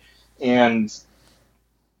work, and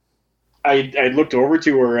I looked over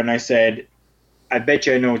to her and I said, "I bet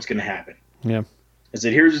you I know what's going to happen." Yeah. I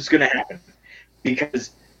said, "Here's what's going to happen,"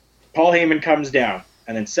 because Paul Heyman comes down,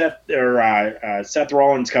 and then Seth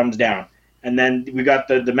Rollins comes down, and then we got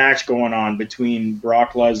the match going on between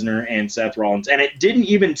Brock Lesnar and Seth Rollins, and it didn't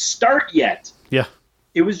even start yet. Yeah.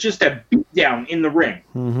 It was just a beatdown in the ring,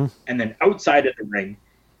 mm-hmm. and then outside of the ring,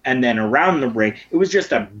 and then around the ring. It was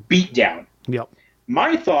just a beatdown. Yep.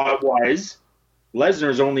 My thought was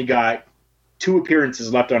Lesnar's only got 2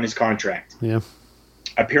 appearances left on his contract. Yeah.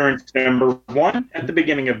 Appearance number 1 at the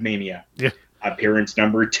beginning of Mania. Yeah. Appearance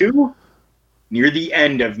number 2 near the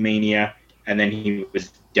end of Mania, and then he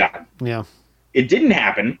was done. Yeah. It didn't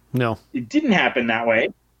happen. No. It didn't happen that way.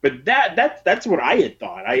 But that's what I had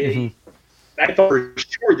thought. I thought for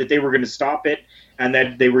sure that they were going to stop it, and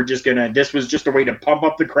that they were just going to. This was just a way to pump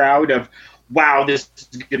up the crowd of, wow, this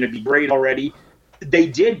is going to be great already. They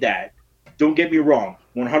did that. Don't get me wrong,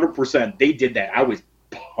 100%. They did that. I was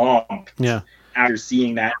pumped after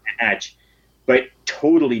seeing that match, but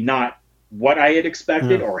totally not what I had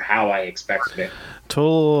expected or how I expected it.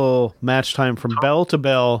 Total match time from bell to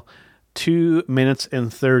bell, 2 minutes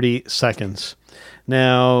and 30 seconds.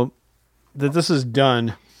 Now that this is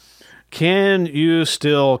done, can you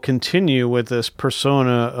still continue with this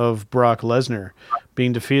persona of Brock Lesnar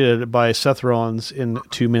being defeated by Seth Rollins in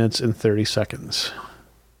 2 minutes and 30 seconds?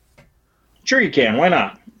 Sure you can. Why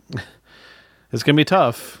not? It's going to be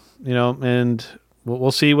tough, and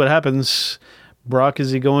we'll see what happens. Brock,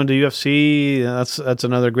 is he going to UFC? That's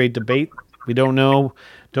another great debate. We don't know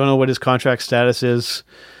what his contract status is.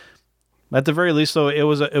 At the very least, though, it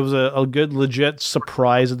was a good, legit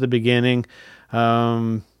surprise at the beginning.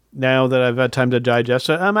 Now that I've had time to digest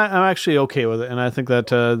it, I'm actually okay with it, and I think that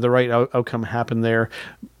the right outcome happened there.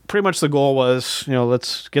 Pretty much the goal was,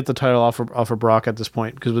 let's get the title off of Brock at this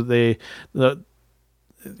point, because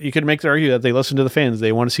you could make the argument that they listen to the fans.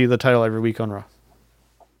 They want to see the title every week on Raw.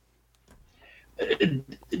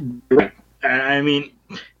 Right. I mean,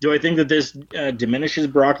 do I think that this diminishes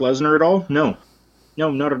Brock Lesnar at all? No,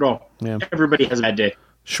 not at all. Yeah. Everybody has a bad day.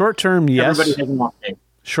 Short term, yes. Everybody has a bad day.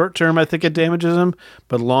 Short term, I think it damages him,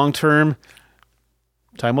 but long term,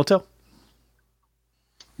 time will tell.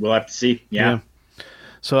 We'll have to see. Yeah.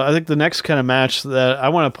 So I think the next kind of match that I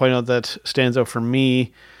want to point out that stands out for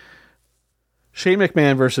me, Shane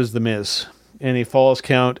McMahon versus The Miz in a Falls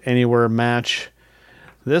Count Anywhere match.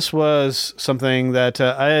 This was something that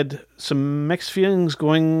I had some mixed feelings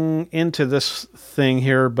going into this thing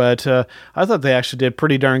here, but I thought they actually did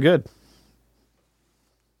pretty darn good.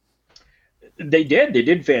 They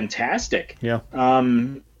did fantastic. Yeah.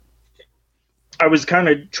 I was kind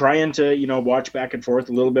of trying to, watch back and forth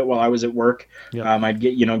a little bit while I was at work. Yeah. I'd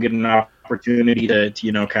get an opportunity to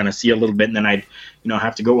kind of see a little bit, and then I'd,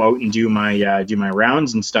 have to go out and do my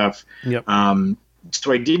rounds and stuff. Yep.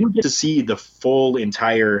 So I didn't get to see the full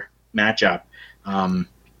entire matchup.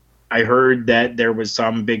 I heard that there was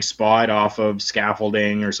some big spot off of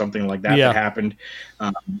scaffolding or something like that that happened.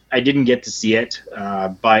 I didn't get to see it,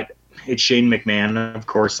 but it's Shane McMahon. Of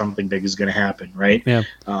course, something big is going to happen, right? Yeah.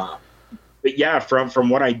 But yeah, from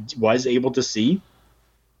what I was able to see,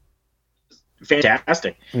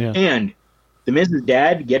 fantastic. Yeah. And the Miz's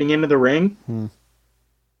dad getting into the ring,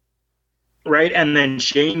 right? And then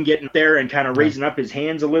Shane getting there and kind of raising up his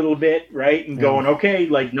hands a little bit, right? And going, okay,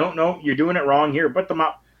 like, no, you're doing it wrong here. Put them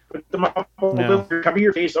up a little, cover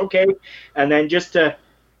your face, okay. And then just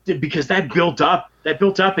because that built up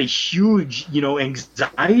a huge,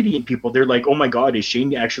 anxiety in people. They're like, oh my God, is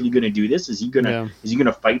Shane actually going to do this? Is he going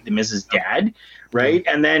to fight the Miz's dad? Right.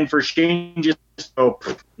 And then for Shane, just,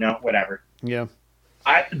 no, whatever. Yeah.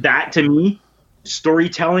 That to me,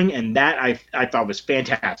 storytelling, and that I thought was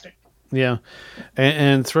fantastic. Yeah.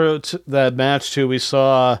 And throughout that match too, we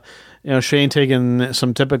saw, Shane taking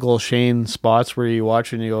some typical Shane spots where you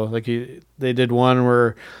watch and you go, like they did one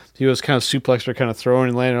where he was kind of suplexed or kind of thrown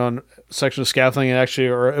and landed on a section of scaffolding, and actually,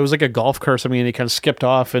 or it was like a golf cart or something, and he kind of skipped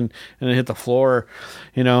off and it hit the floor.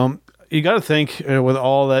 You got to think with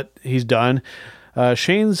all that he's done,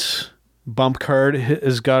 Shane's bump card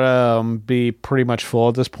has got to be pretty much full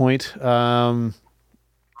at this point. Some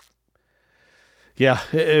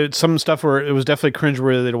stuff where it was definitely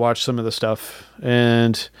cringeworthy to watch some of the stuff,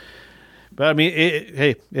 but I mean,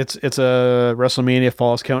 it's a WrestleMania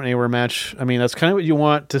Falls Count Anywhere match. I mean, that's kind of what you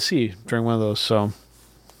want to see during one of those. So,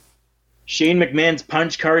 Shane McMahon's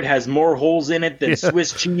punch card has more holes in it than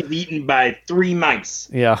Swiss cheese eaten by 3 mice.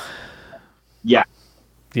 Yeah.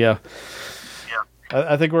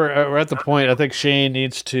 I think we're at the point. I think Shane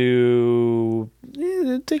needs to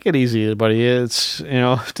take it easy, buddy. It's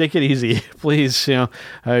take it easy, please. You're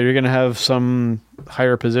going to have some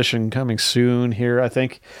higher position coming soon here, I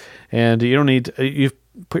think. And you don't need you've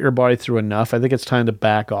put your body through enough. I think it's time to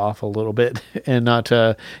back off a little bit and not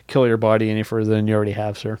kill your body any further than you already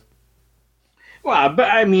have, sir. Well, but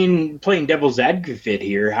I mean, playing devil's advocate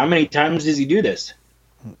here, how many times does he do this?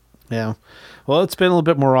 Yeah. Well, it's been a little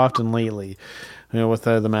bit more often lately, with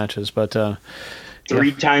the matches, but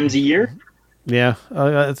 3 times a year. Yeah,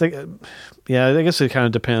 I think. Yeah, I guess it kind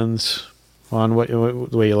of depends on the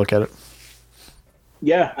way you look at it.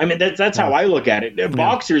 Yeah, I mean that's how I look at it.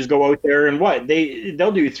 Boxers go out there and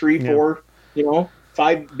they'll do 3, 4,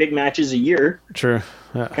 5 big matches a year. Sure.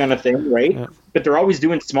 Kind of thing, right? Yeah. But they're always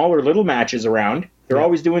doing smaller little matches around. They're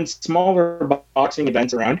always doing smaller boxing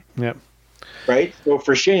events around. Yep. Right? So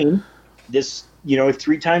for Shane, this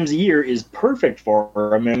 3 times a year is perfect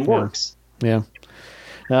for him and works. Yeah.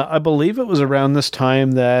 Now, I believe it was around this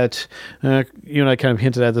time that you and I kind of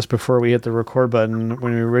hinted at this before we hit the record button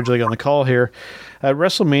when we originally got on the call here. At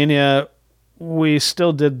WrestleMania, we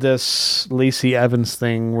still did this Lacey Evans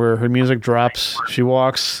thing where her music drops, she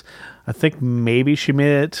walks, I think maybe she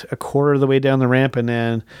made it a quarter of the way down the ramp and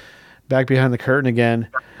then back behind the curtain again.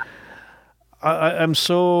 I'm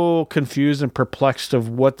so confused and perplexed of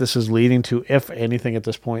what this is leading to, if anything, at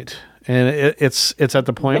this point. And it's at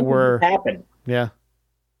the point where... When did this happen? Yeah.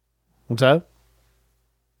 What's that?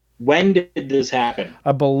 When did this happen?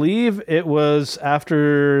 I believe it was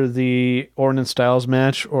after the Orton and Styles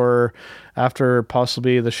match or after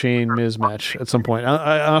possibly the Shane Miz match at some point.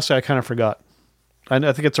 I honestly, I kind of forgot. I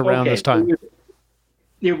think it's around this time.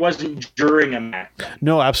 It wasn't during a match.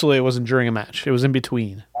 No, absolutely. It wasn't during a match. It was in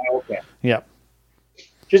between. Oh, okay. Yeah.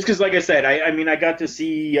 Just because, like I said, I mean, I got to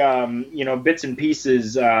see, bits and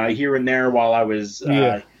pieces here and there while I was,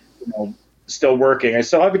 still working. I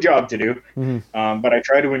still have a job to do, but I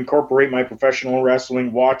try to incorporate my professional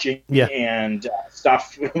wrestling watching and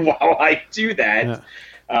stuff while I do that.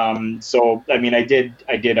 Yeah. So, I mean, I did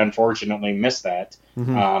unfortunately miss that.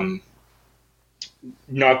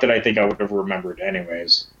 Not that I think I would have remembered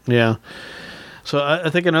anyways. Yeah. So I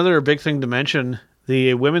think another big thing to mention,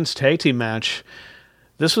 the women's tag team match.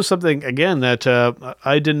 This was something, again, that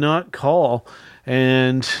I did not call.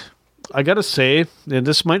 And I got to say, and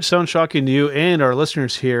this might sound shocking to you and our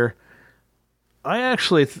listeners here, I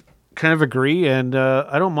actually kind of agree, and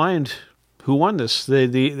I don't mind who won this. The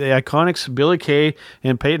Iconics, Billy Kay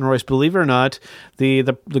and Peyton Royce. Believe it or not, the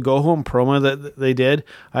go home promo that they did,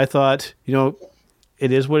 I thought,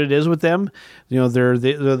 it is what it is with them. They're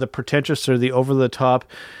the pretentious, they're the over the top.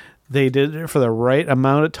 They did it for the right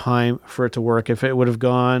amount of time for it to work. If it would have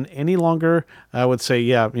gone any longer, I would say,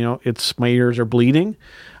 it's my ears are bleeding.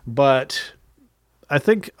 But I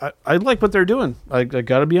think I like what they're doing. I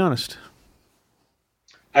got to be honest.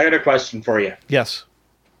 I got a question for you. Yes.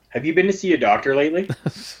 Have you been to see a doctor lately?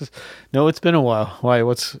 No, it's been a while. Why?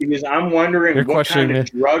 Because I'm wondering what kind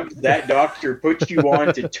of drugs that doctor puts you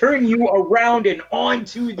on to turn you around and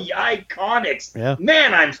onto the Iconics. Yeah.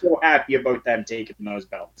 Man, I'm so happy about them taking those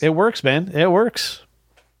belts. It works, man. It works.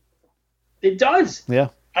 It does. Yeah.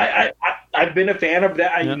 I've been a fan of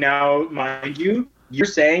that. Yeah. Now, mind you, you're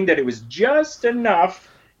saying that it was just enough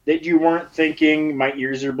that you weren't thinking my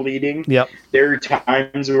ears are bleeding. Yep. There are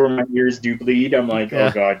times where my ears do bleed. I'm like, oh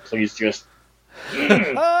God, please just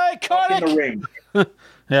Iconic in the ring.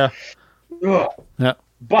 Yeah. Ugh. Yeah.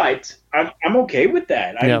 But I'm okay with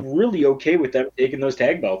that. I'm really okay with them taking those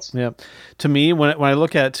tag belts. Yeah. To me, when I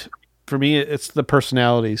look at, for me, it's the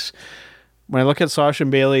personalities. When I look at Sasha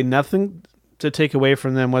and Bayley, nothing to take away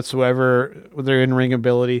from them whatsoever with their in-ring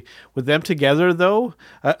ability. With them together, though,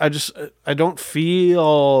 I don't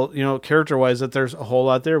feel, character-wise that there's a whole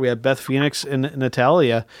lot there. We have Beth Phoenix and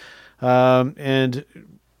Natalya, and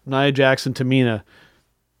Nia Jax and Tamina.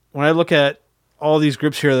 When I look at all these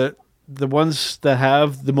groups here, that the ones that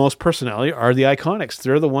have the most personality are the Iconics.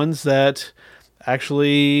 They're the ones that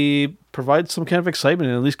actually provide some kind of excitement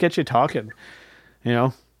and at least get you talking,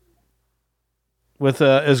 With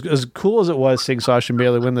as cool as it was seeing Sasha and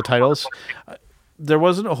Bayley win the titles, there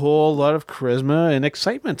wasn't a whole lot of charisma and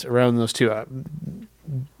excitement around those two.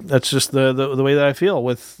 That's just the way that I feel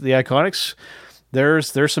with the Iconics.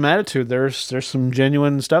 There's some attitude. There's some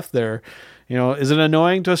genuine stuff there. Is it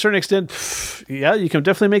annoying to a certain extent? Yeah, you can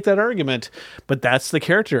definitely make that argument, but that's the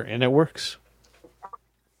character and it works.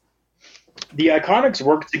 The Iconics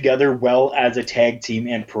work together well as a tag team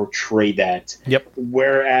and portray that. Yep.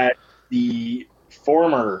 Whereas the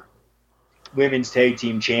former women's tag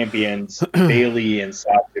team champions, Bayley and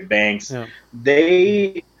Sasha Banks,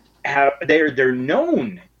 they're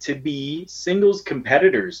known to be singles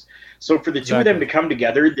competitors. So for the two of them to come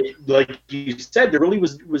together, like you said, there really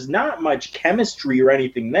was not much chemistry or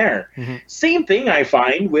anything there. Mm-hmm. Same thing I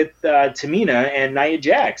find with Tamina and Nia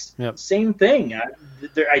Jax. Yep. Same thing.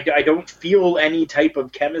 I don't feel any type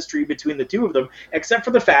of chemistry between the two of them, except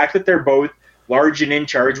for the fact that they're both large and in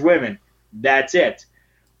charge women. That's it.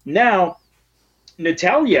 Now,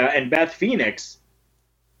 Natalya and Beth Phoenix,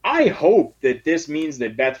 I hope that this means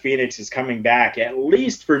that Beth Phoenix is coming back at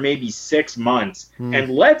least for maybe 6 months. And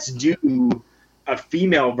let's do a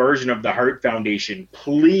female version of the Hart Foundation,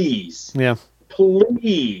 please. Yeah.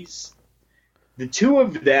 Please. The two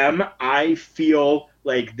of them, I feel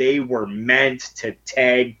like they were meant to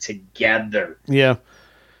tag together. Yeah.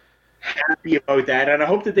 Happy about that, and I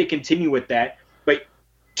hope that they continue with that. But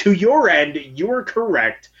to your end, you're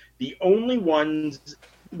correct. The only ones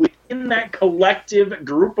within that collective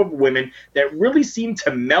group of women that really seem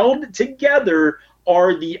to meld together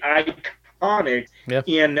are the Iconics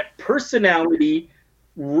in personality,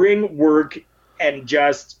 ring work, and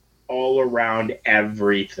just all around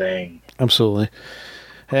everything. Absolutely.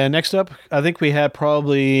 And next up, I think we had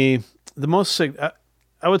probably the most,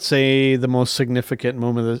 I would say the most significant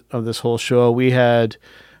moment of this whole show. We had,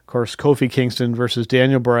 of course, Kofi Kingston versus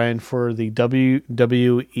Daniel Bryan for the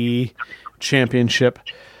WWE Championship.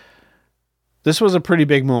 This was a pretty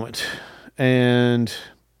big moment. And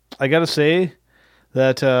I got to say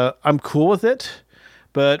that I'm cool with it.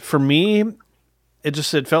 But for me, it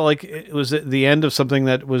felt like it was the end of something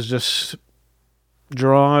that was just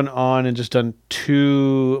drawn on and just done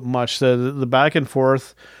too much. The back and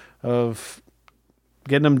forth of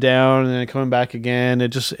getting them down and then coming back again.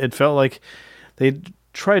 It felt like they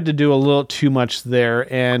tried to do a little too much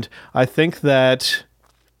there. And I think that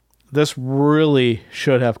this really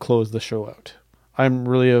should have closed the show out. I'm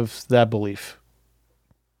really of that belief.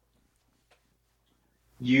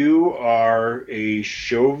 You are a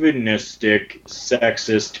chauvinistic,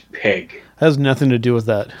 sexist pig. That has nothing to do with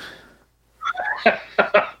that.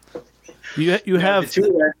 You have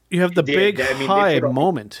the big high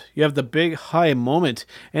moment. You have the big high moment,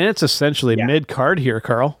 and it's essentially mid card here,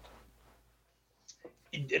 Carl.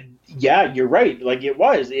 Yeah, you're right. Like it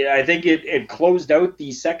was. I think it closed out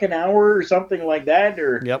the second hour or something like that,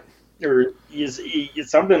 or is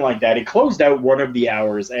something like that. It closed out one of the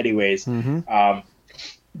hours, anyways. Mm-hmm.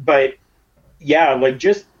 But yeah, like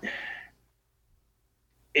just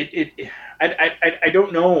I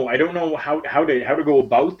don't know. I don't know how to go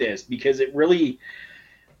about this, because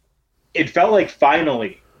it felt like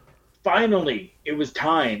finally it was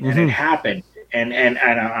time, and it happened, and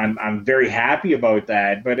I'm very happy about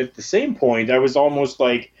that. But at the same point, I was almost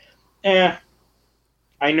like,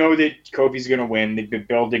 I know that Kofi's going to win. They've been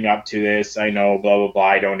building up to this. I know, blah, blah, blah.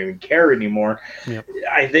 I don't even care anymore. Yep.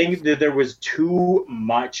 I think that there was too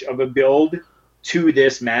much of a build to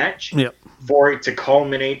this match for it to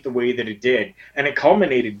culminate the way that it did. And it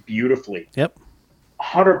culminated beautifully. Yep.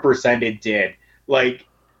 100% it did. Like,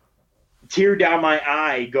 tear down my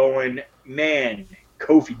eye going, man,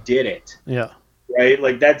 Kofi did it. Yeah. Right?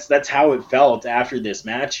 Like, that's how it felt after this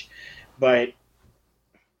match. But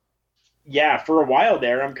yeah, for a while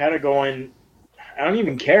there, I'm kind of going, I don't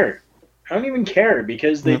even care.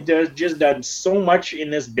 Because they've just done so much in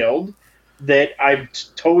this build that I've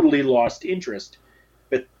totally lost interest.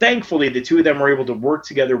 But thankfully, the two of them were able to work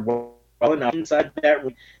together well enough inside that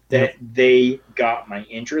room that they got my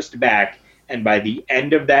interest back. And by the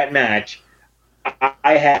end of that match,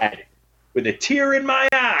 I had, with a tear in my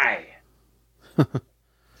eye,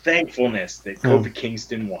 thankfulness that Kofi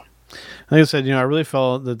Kingston won. Like I said, I really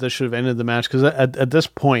felt that this should have ended the match, because at this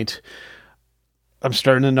point, I'm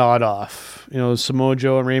starting to nod off. Samoa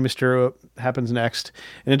Joe and Rey Mysterio happens next,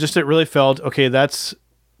 and it really felt, okay, that's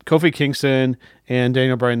Kofi Kingston and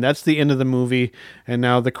Daniel Bryan. That's the end of the movie, and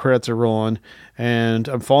now the credits are rolling, and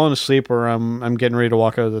I'm falling asleep, or I'm getting ready to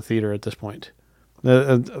walk out of the theater at this point.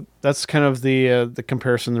 That's kind of the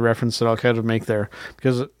comparison, the reference that I'll kind of make there,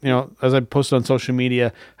 because as I posted on social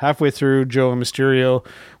media, halfway through Joe and Mysterio,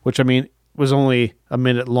 which was only a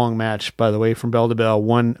minute long match, by the way, from bell to bell,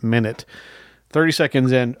 1 minute, 30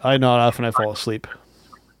 seconds in, I nod off and I fall asleep.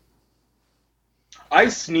 I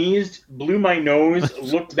sneezed, blew my nose,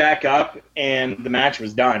 looked back up, and the match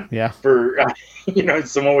was done. Yeah. For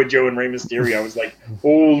Samoa Joe and Rey Mysterio, I was like,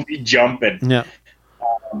 holy jumping. Yeah.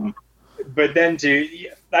 But then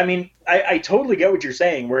I totally get what you're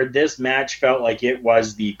saying, where this match felt like it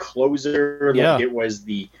was the closer, like it was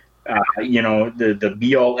the, the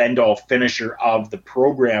be-all, end-all finisher of the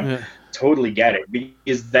program. Yeah. Totally get it,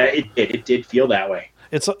 because it did feel that way.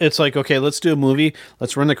 It's like, okay, let's do a movie,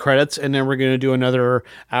 let's run the credits, and then we're going to do another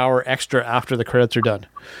hour extra after the credits are done.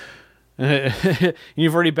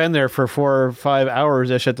 You've already been there for 4 or 5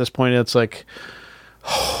 hours-ish at this point. It's like...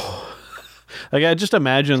 Like, I just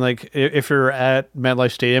imagine, like, if you're at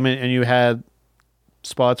MetLife Stadium and you had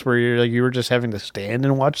spots where you were just having to stand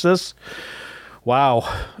and watch this. Wow.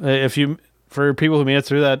 For people who made it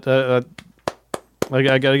through that, like,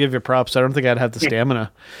 I got to give you props. I don't think I'd have the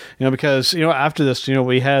stamina, because, after this,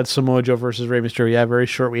 we had Samoa Joe versus Rey Mysterio. Yeah, very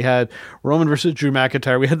short. We had Roman versus Drew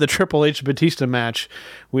McIntyre. We had the Triple H Batista match.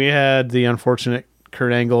 We had the unfortunate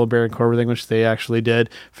Kurt Angle, Baron Corbin thing, which they actually did.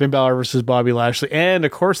 Finn Balor versus Bobby Lashley. And,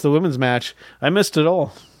 of course, the women's match. I missed it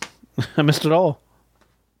all.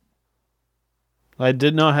 I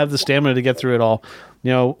did not have the stamina to get through it all.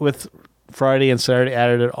 With Friday and Saturday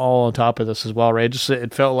added it all on top of this as well, right?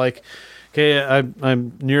 It felt like, okay,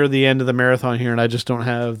 I'm near the end of the marathon here, and I just don't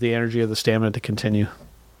have the energy or the stamina to continue.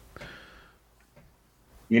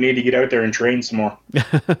 You need to get out there and train some more.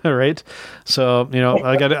 Right? So,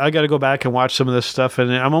 I got to go back and watch some of this stuff, and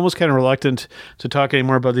I'm almost kind of reluctant to talk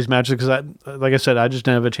anymore about these matches because, like I said, I just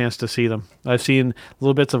didn't have a chance to see them. I've seen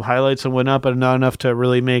little bits of highlights and whatnot, but not enough to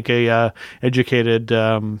really make a educated,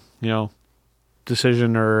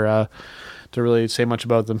 decision or to really say much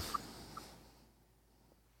about them.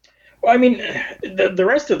 Well, the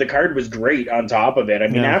rest of the card was great on top of it.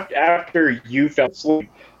 After you fell asleep,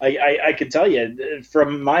 I could tell you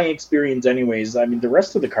from my experience anyways, the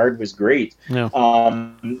rest of the card was great. Yeah.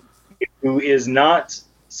 Who is not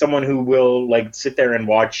someone who will sit there and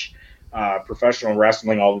watch professional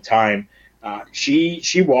wrestling all the time.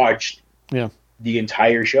 She watched the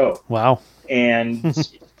entire show. Wow. And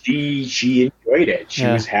she enjoyed it. She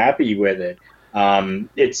was happy with it.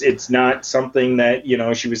 It's not something that,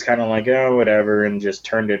 she was kind of like, oh, whatever, and just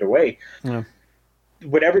turned it away. Yeah.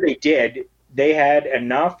 Whatever they did, they had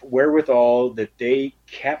enough wherewithal that they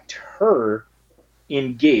kept her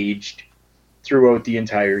engaged throughout the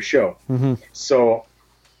entire show. Mm-hmm. So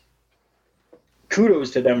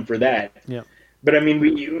kudos to them for that. Yeah. But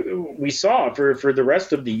we saw for the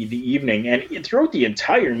rest of the evening and throughout the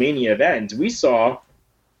entire Mania event, we saw,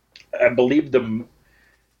 I believe, the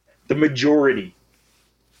majority,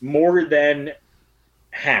 more than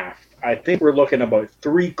half. I think we're looking about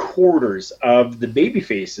 3/4 of the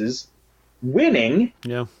babyfaces winning.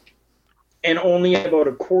 Yeah. And only about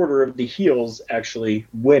 1/4 of the heels actually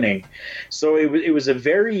winning. So it was a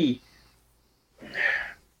very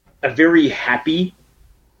happy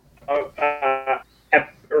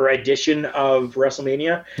or edition of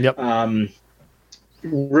WrestleMania. Yep.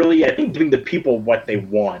 Really, I think giving the people what they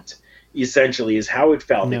want essentially is how it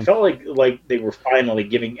felt. Yeah. It felt like they were finally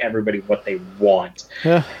giving everybody what they want,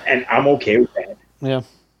 Yeah. and I'm okay with that. Yeah.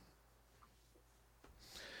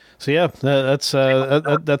 So yeah, that's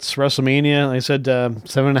WrestleMania. Like I said,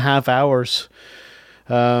 7.5 hours.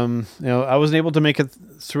 I wasn't able to make it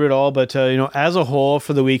through it all, but as a whole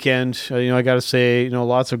for the weekend, I got to say,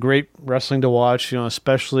 lots of great wrestling to watch.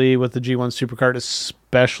 Especially with the G1 Supercard,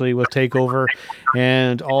 especially with Takeover,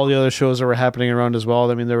 and all the other shows that were happening around as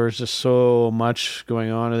well. I mean, there was just so much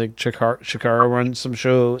going on. I think Chikara run some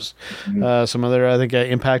shows, some other. I think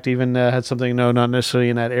Impact even had something. No, not necessarily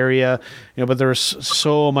in that area, but there was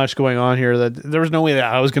so much going on here that there was no way that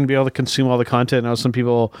I was going to be able to consume all the content. I know some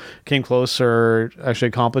people came close or actually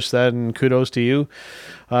accomplished that, and kudos to you.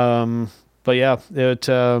 But yeah,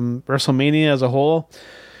 WrestleMania as a whole,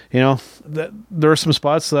 there were some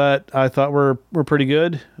spots that I thought were pretty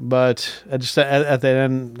good, but at the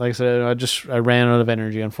end, like I said, I ran out of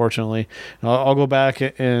energy, unfortunately. I'll go back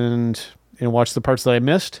and watch the parts that I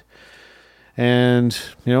missed. And,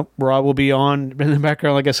 Rob will be on in the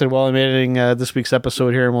background, like I said, while I'm editing this week's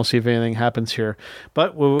episode here, and we'll see if anything happens here.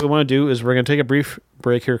 But what we want to do is we're going to take a brief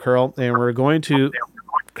break here, Carl, and we're going to...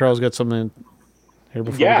 Carl's got something here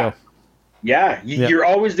before we go. Yeah, you're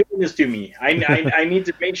always doing this to me. I need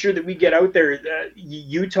to make sure that we get out there.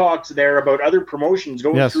 You talked there about other promotions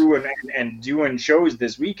going through and doing shows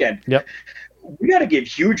this weekend. Yep. We got to give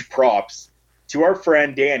huge props to our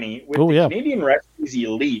friend Danny with Canadian Wrestling's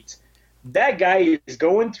Elite. That guy is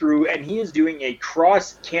going through and he is doing a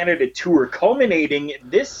cross-Canada tour, culminating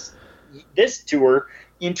this tour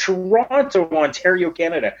in Toronto, Ontario,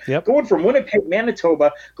 Canada. Yep. Going from Winnipeg,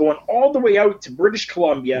 Manitoba, going all the way out to British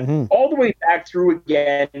Columbia, all the way back through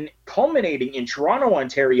again, culminating in Toronto,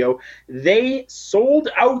 Ontario. They sold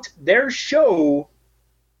out their show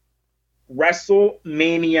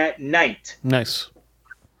WrestleMania night. Nice.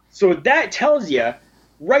 So that tells you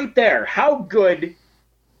right there how good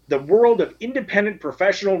the world of independent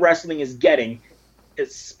professional wrestling is getting,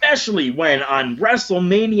 especially when on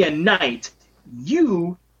WrestleMania night,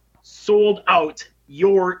 you sold out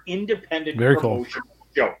your independent promotional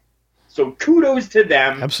show. So kudos to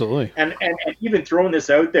them. Absolutely. And even throwing this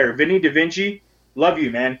out there, Vinny Da Vinci, love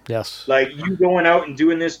you, man. Yes. Like, you going out and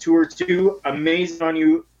doing this tour too, amazing on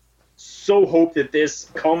you. So hope that this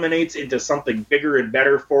culminates into something bigger and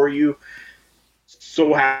better for you.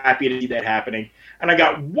 So happy to see that happening. And I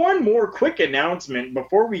got one more quick announcement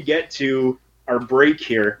before we get to our break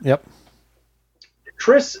here. Yep.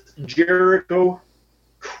 Chris Jericho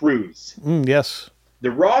Cruise. Yes. The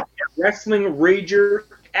Rock and Wrestling Rager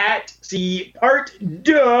at Sea Part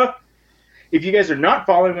 2. If you guys are not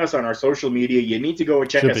following us on our social media, you need to go and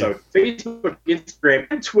check us out. Facebook, Instagram,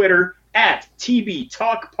 and Twitter at TB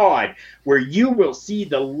Talk Pod, where you will see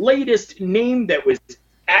the latest name that was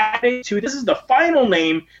added to. This is the final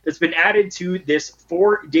name that's been added to this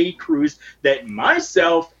 4-day cruise that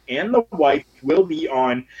myself and the wife will be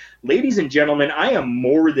on. Ladies and gentlemen, I am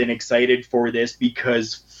more than excited for this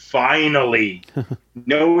because finally,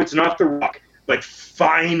 no, it's not The Rock, but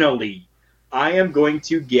finally, I am going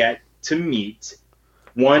to get to meet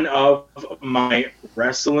one of my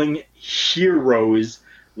wrestling heroes.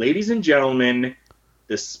 Ladies and gentlemen,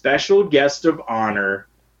 the special guest of honor,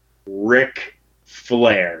 Ric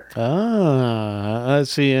Flair.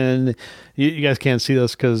 Let's see, and you guys can't see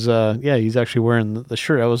this because, he's actually wearing the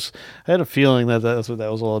shirt. I had a feeling that's what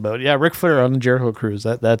that was all about. Yeah, Ric Flair on the Jericho Cruise.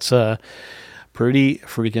 That's pretty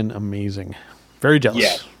freaking amazing. Very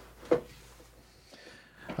jealous. Yeah.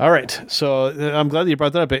 All right, so I'm glad that you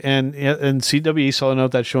brought that up. And CWE selling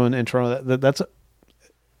out that show in Toronto. That's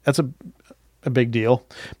a big deal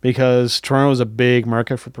because Toronto is a big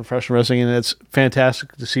market for professional wrestling, and it's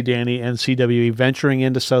fantastic to see Danny and CWE venturing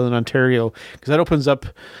into Southern Ontario because that opens up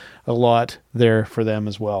a lot there for them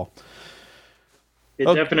as well. It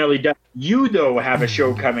definitely does. You, though, have a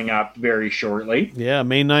show coming up very shortly. Yeah,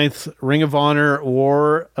 May 9th, Ring of Honor,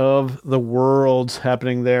 War of the Worlds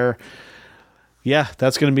happening there. Yeah,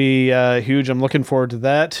 that's going to be huge. I'm looking forward to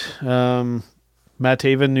that. Matt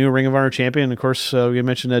Taven, new Ring of Honor champion. Of course, we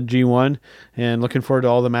mentioned at G1, and looking forward to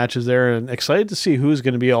all the matches there, and excited to see who's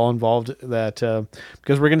going to be all involved. Because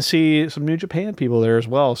we're going to see some New Japan people there as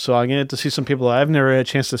well. So I'm going to get to see some people I've never had a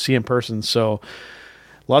chance to see in person. So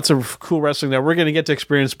lots of cool wrestling that we're going to get to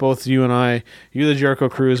experience, both you and I, you the Jericho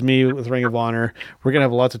Cruise, me with Ring of Honor. We're going to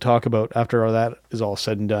have a lot to talk about after all that is all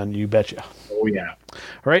said and done. You betcha. Oh, yeah. All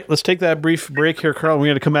right, let's take that brief break here, Carl. We're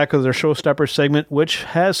going to come back with our Showstopper segment, which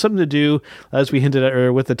has something to do, as we hinted at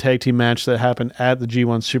earlier, with the tag team match that happened at the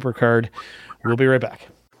G1 Supercard. We'll be right back.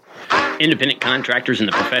 Independent contractors in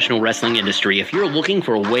the professional wrestling industry, if you're looking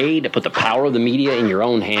for a way to put the power of the media in your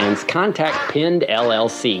own hands, contact Pinned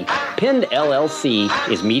LLC. Pinned LLC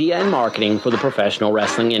is media and marketing for the professional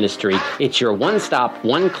wrestling industry. It's your one-stop,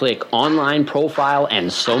 one-click online profile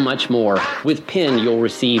and so much more. With Pinned, you'll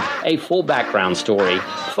receive a full background story,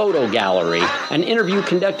 photo gallery, an interview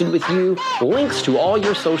conducted with you, links to all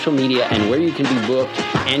your social media and where you can be booked,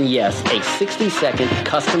 and yes, a 60-second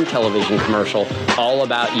custom television commercial all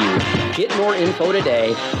about you. Get more info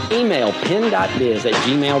today. Email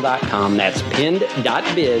pin.biz@gmail.com. That's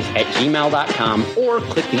pin.biz@gmail.com, or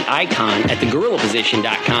click the icon at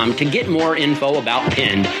thegorillaposition.com to get more info about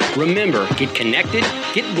Pinned. Remember, get connected,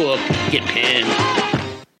 get booked, get pinned.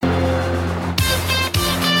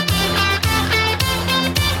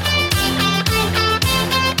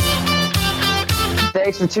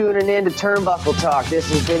 Thanks for tuning in to Turnbuckle Talk.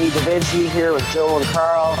 This is Vinny Da Vinci here with Joe and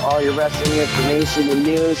Carl. All your wrestling information and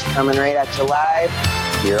news coming right at you live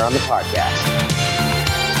here on the podcast.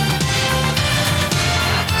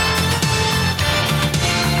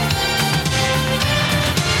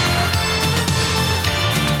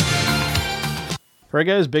 All right,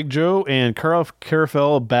 guys, Big Joe and Carl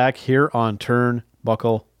Carafell back here on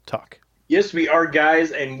Turnbuckle Talk. Yes, we are,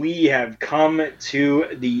 guys, and we have come to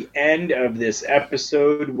the end of this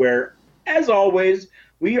episode where, as always,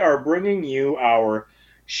 we are bringing you our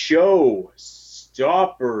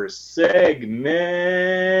Showstopper segment.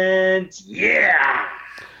 Yeah!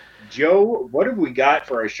 Joe, what have we got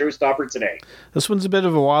for our Showstopper today? This one's a bit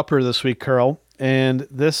of a whopper this week, Carl, and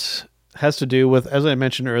this has to do with, as I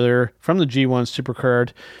mentioned earlier, from the G1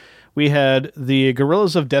 Supercard, we had the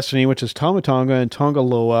Gorillas of Destiny, which is Tama Tonga and Tonga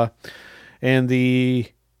Loa, and the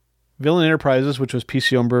Villain Enterprises, which was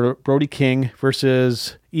PCO and Brody King,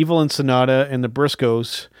 versus Evil and Sonata and the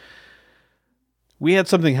Briscoes. We had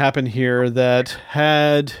something happen here that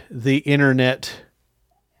had the internet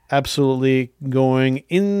absolutely going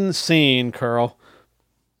insane, Carl.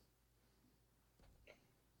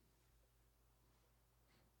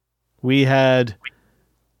 We had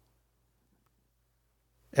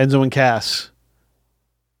Enzo and Cass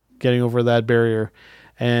getting over that barrier,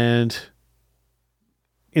 and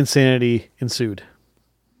insanity ensued.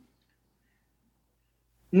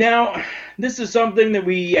 Now, this is something that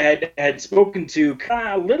we had spoken to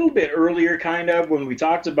a little bit earlier, kind of, when we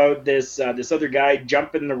talked about this this other guy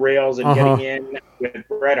jumping the rails and getting in with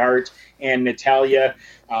Bret Hart and Natalya.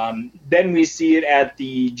 Then we see it at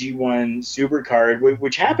the G1 Supercard,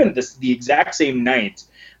 which happened the exact same night.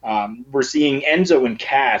 We're seeing Enzo and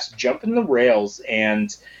Cass jumping the rails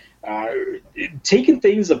and taking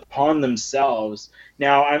things upon themselves.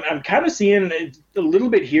 Now, I'm kind of seeing a little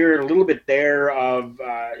bit here and a little bit there of,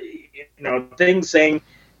 things saying,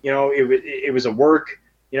 it was a work,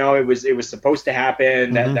 it was supposed to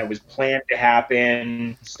happen, that was planned to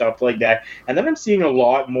happen, stuff like that. And then I'm seeing a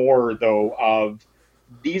lot more, though, of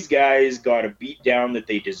these guys got a beat down that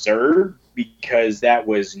they deserve because that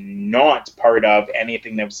was not part of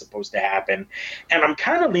anything that was supposed to happen. And I'm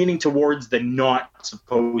kind of leaning towards the not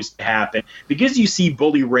supposed to happen, because you see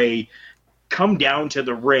Bully Ray come down to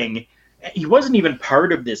the ring. He wasn't even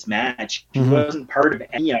part of this match. He wasn't part of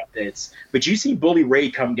any of this. But you see Bully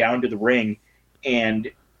Ray come down to the ring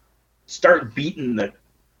and start beating the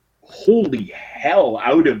holy hell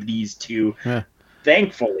out of these two,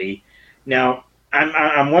 thankfully. Now,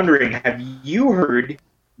 I'm wondering, have you heard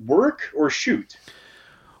work or shoot?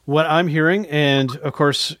 What I'm hearing, and of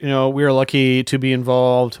course, we are lucky to be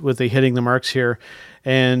involved with the Hitting the Marks here,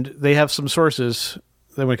 and they have some sources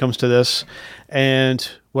when it comes to this. And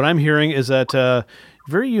what I'm hearing is that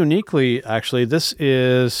very uniquely, actually, this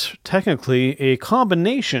is technically a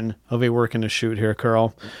combination of a work and a shoot here,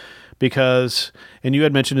 Carl, because, and you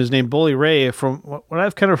had mentioned his name, Bully Ray. From what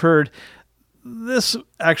I've kind of heard, this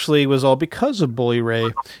actually was all because of Bully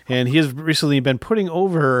Ray, and he has recently been putting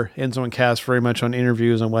over Enzo and Cass very much on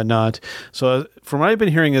interviews and whatnot. So from what I've been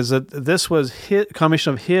hearing is that this was a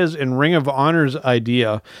combination of his and Ring of Honor's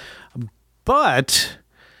idea, but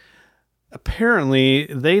apparently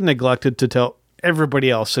they neglected to tell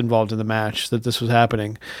everybody else involved in the match that this was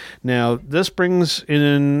happening. Now, this brings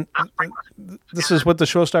in, this is what the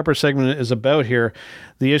Showstopper segment is about here,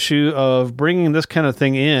 the issue of bringing this kind of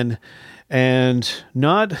thing in and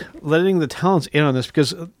not letting the talents in on this,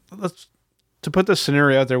 because let's to put this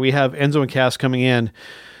scenario out there, we have Enzo and Cass coming in.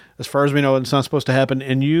 As far as we know, it's not supposed to happen.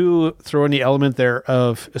 And you throw in the element there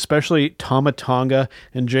of especially Tama Tonga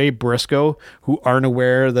and Jay Briscoe, who aren't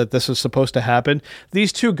aware that this is supposed to happen.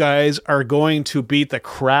 These two guys are going to beat the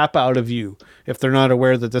crap out of you if they're not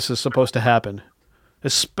aware that this is supposed to happen.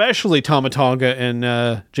 Especially Tama Tonga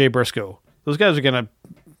and Jay Briscoe. Those guys are going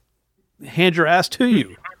to hand your ass to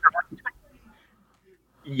you.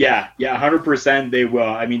 Yeah, 100% they will.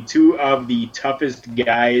 I mean, two of the toughest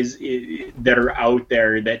guys that are out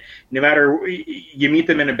there that no matter you meet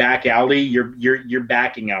them in a back alley, you're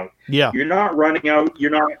backing out. Yeah. You're not running out.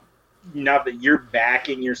 You're not that you're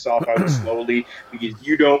backing yourself out slowly because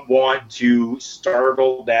you don't want to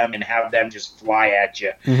startle them and have them just fly at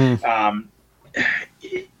you. Mm-hmm.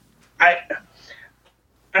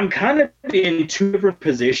 I'm kind of in two different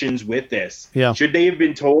positions with this. Yeah. Should they have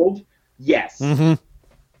been told? Yes. Mm-hmm.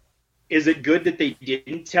 Is it good that they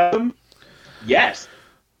didn't tell them? Yes.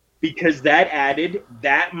 Because that added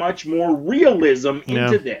that much more realism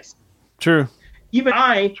into this. True. Even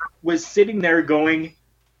I was sitting there going,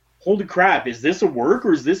 holy crap, is this a work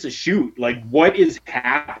or is this a shoot? Like, what is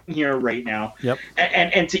happening here right now? Yep.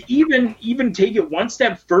 And to even take it one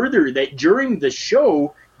step further, that during the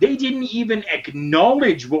show, they didn't even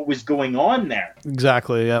acknowledge what was going on there.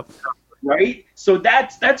 Exactly, yep. Right? So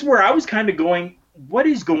that's where I was kind of going, what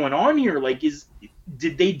is going on here? Like,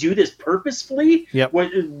 did they do this purposefully? Yep.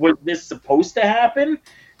 Was this supposed to happen?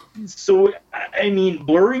 So, I mean,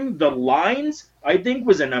 blurring the lines, I think,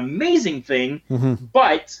 was an amazing thing,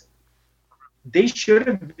 but they should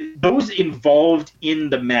have, those involved in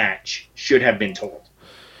the match should have been told.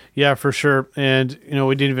 Yeah, for sure. And,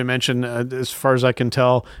 we didn't even mention, as far as I can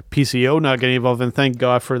tell, PCO not getting involved, and thank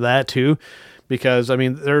God for that, too. Because, I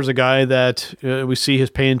mean, there's a guy that we see his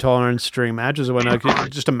pain tolerance during matches and whatnot.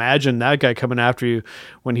 Just imagine that guy coming after you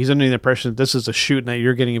when he's under the impression that this is a shoot and that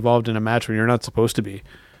you're getting involved in a match when you're not supposed to be.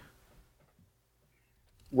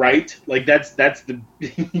 Right? Like, that's the...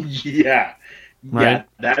 yeah. Right? Yeah,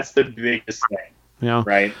 that's the biggest thing.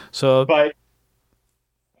 Right? So... But...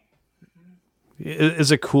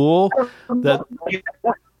 Is it cool that...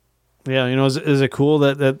 Yeah, is it cool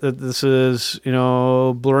that this is,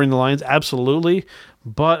 blurring the lines? Absolutely.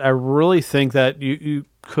 But I really think that you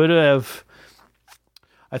could have,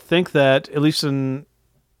 I think that at least in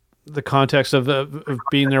the context of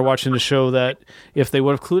being there watching the show, that if they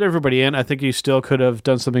would have clued everybody in, I think you still could have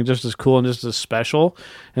done something just as cool and just as special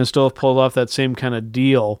and still have pulled off that same kind of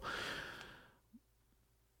deal.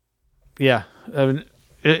 Yeah. I mean,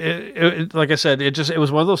 It, like I said, it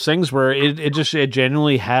was one of those things where it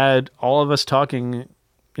genuinely had all of us talking,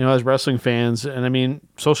 as wrestling fans, and I mean,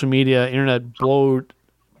 social media, internet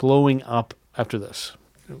blowing up after this.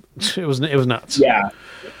 It was nuts. Yeah,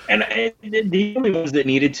 and the only ones that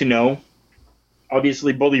needed to know,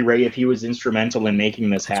 obviously, Bully Ray, if he was instrumental in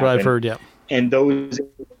making this happen. That's what I've heard. Yeah, and those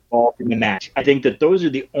involved in the match. I think that those are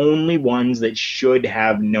the only ones that should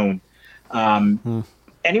have known.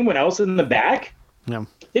 Anyone else in the back? Yeah.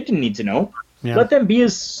 They didn't need to know. Yeah. Let them be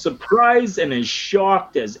as surprised and as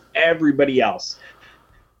shocked as everybody else.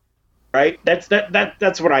 Right? That's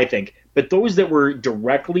what I think. But those that were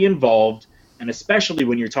directly involved, and especially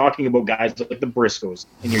when you're talking about guys like the Briscoes,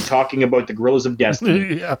 and you're talking about the Gorillas of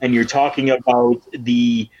Destiny, yeah. and you're talking about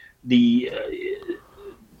the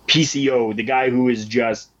PCO, the guy who is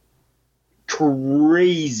just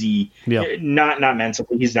crazy. Yeah. Not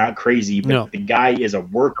mentally, he's not crazy, but the guy is a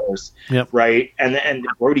workhorse. Yep. Right? And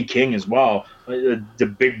Brody King as well,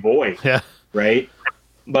 the big boy. Yeah. Right?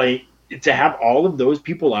 Like, to have all of those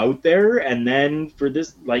people out there, and then for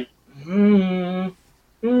this, like,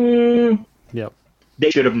 Yep. they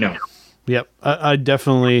should have known. Yep. I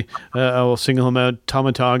definitely I will single him out.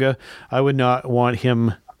 Tama Tonga. I would not want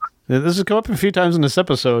him. This has come up a few times in this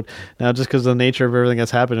episode now, just because of the nature of everything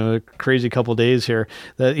that's happened in a crazy couple days here.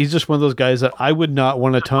 That he's just one of those guys that I would not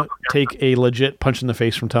want to take a legit punch in the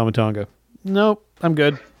face from Tama Tonga. Nope, I'm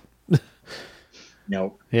good.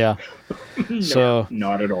 No. Yeah. No, so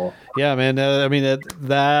not at all. Yeah, man. I mean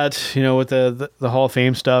that with the Hall of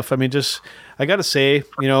Fame stuff. I mean, just I got to say,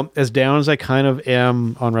 as down as I kind of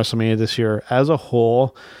am on WrestleMania this year, as a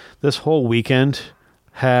whole, this whole weekend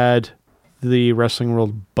had the wrestling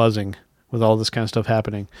world buzzing with all this kind of stuff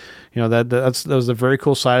happening. That was a very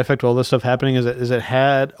cool side effect of all this stuff happening is it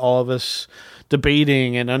had all of us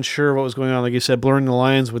debating and unsure what was going on. Like you said, blurring the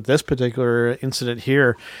lines with this particular incident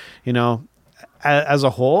here, as a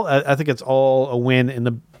whole, I think it's all a win in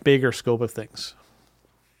the bigger scope of things.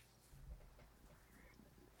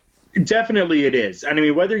 Definitely it is. And I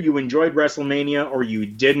mean, whether you enjoyed WrestleMania or you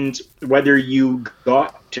didn't, whether you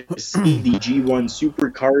got to see the G1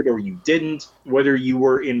 Supercard or you didn't, whether you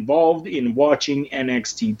were involved in watching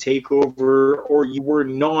NXT TakeOver or you were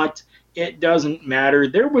not, it doesn't matter.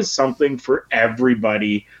 There was something for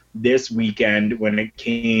everybody this weekend when it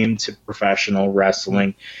came to professional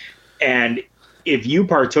wrestling. And if you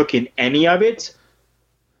partook in any of it,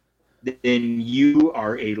 then you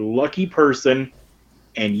are a lucky person.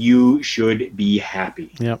 And you should be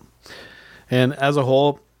happy. Yep. And as a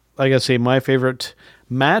whole, I gotta say, my favorite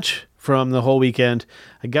match from the whole weekend,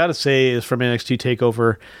 I gotta say, is from NXT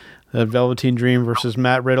TakeOver, Velveteen Dream versus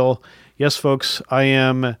Matt Riddle. Yes, folks,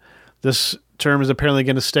 this term is apparently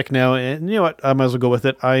going to stick now, and you know what? I might as well go with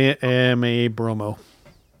it. I am a bromo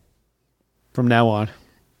from now on.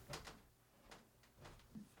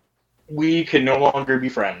 We can no longer be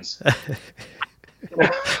friends.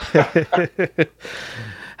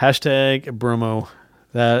 Hashtag bromo.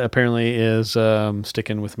 That apparently is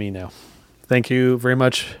sticking with me now. Thank you very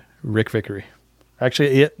much, Rick Vickery.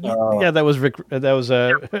 Actually, yeah, that was Rick. That was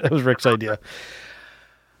Rick's idea.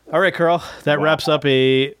 All right, Carl. That wraps up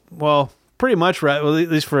pretty much at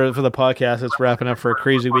least for the podcast. It's wrapping up for a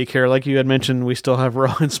crazy week here. Like you had mentioned, we still have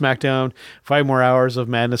Raw and SmackDown. 5 more hours of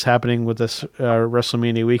madness happening with this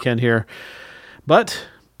WrestleMania weekend here. But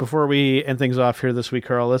before we end things off here this week,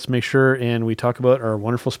 Carl, let's make sure and we talk about our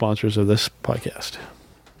wonderful sponsors of this podcast.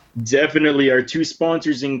 Definitely. Our 2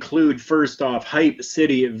 sponsors include, first off,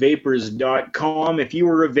 HypeCityVapors.com. If you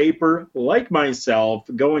are a vapor like myself,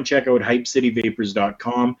 go and check out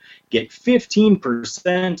HypeCityVapors.com. Get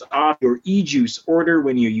 15% off your e-juice order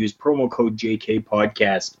when you use promo code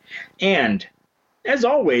JKPodcast. And, as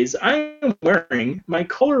always, I am wearing my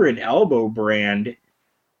Collar and Elbow brand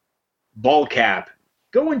ball cap.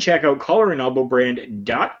 Go and check out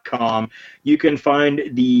collarandelbowbrand.com. You can find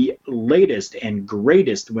the latest and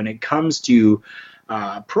greatest when it comes to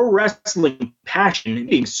pro wrestling passion,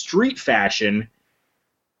 being street fashion.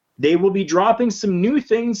 They will be dropping some new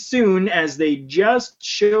things soon, as they just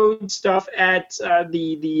showed stuff at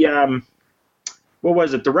the what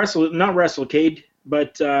was it? Not WrestleCade,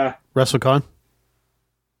 but WrestleCon.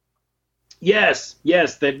 Yes,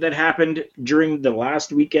 that happened during the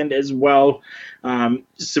last weekend as well.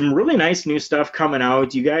 Some really nice new stuff coming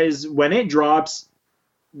out. You guys, when it drops,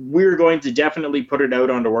 we're going to definitely put it out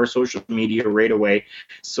onto our social media right away.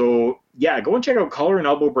 So, yeah, go and check out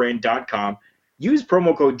collarandelbowbrand.com. Use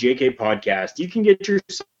promo code JKPodcast. You can get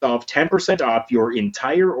yourself 10% off your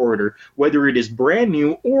entire order, whether it is brand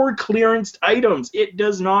new or clearance items. It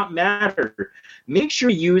does not matter. Make sure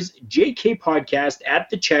you use JK Podcast at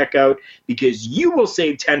the checkout, because you will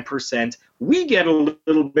save 10%. We get a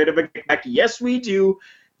little bit of a kickback. Yes, we do.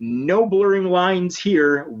 No blurring lines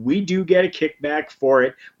here. We do get a kickback for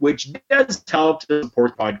it, which does help to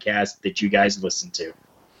support the podcast that you guys listen to.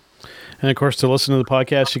 And, of course, to listen to the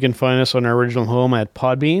podcast, you can find us on our original home at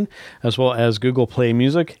Podbean, as well as Google Play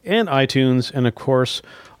Music and iTunes, and, of course,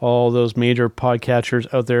 all those major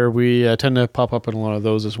podcatchers out there. We tend to pop up in a lot of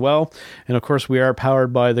those as well. And, of course, we are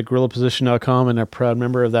powered by thegorillaposition.com and a proud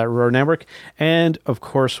member of that Roar Network. And, of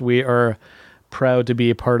course, we are proud to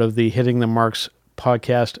be a part of the Hitting the Marks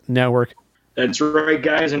podcast network. That's right,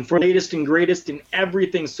 guys. And for the latest and greatest in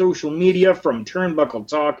everything social media from Turnbuckle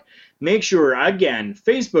Talk, make sure, again,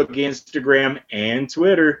 Facebook, Instagram, and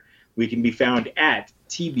Twitter, we can be found at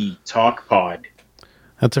TB Talk Pod.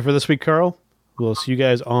 That's it for this week, Carl. We'll see you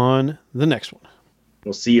guys on the next one.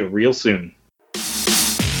 We'll see you real soon.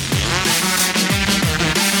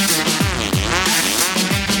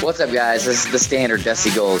 What's up, guys? This is the standard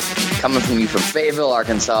Dusty Gold coming from you from Fayetteville,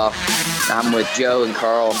 Arkansas. I'm with Joe and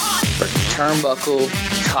Carl for Turnbuckle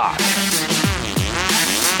Talk.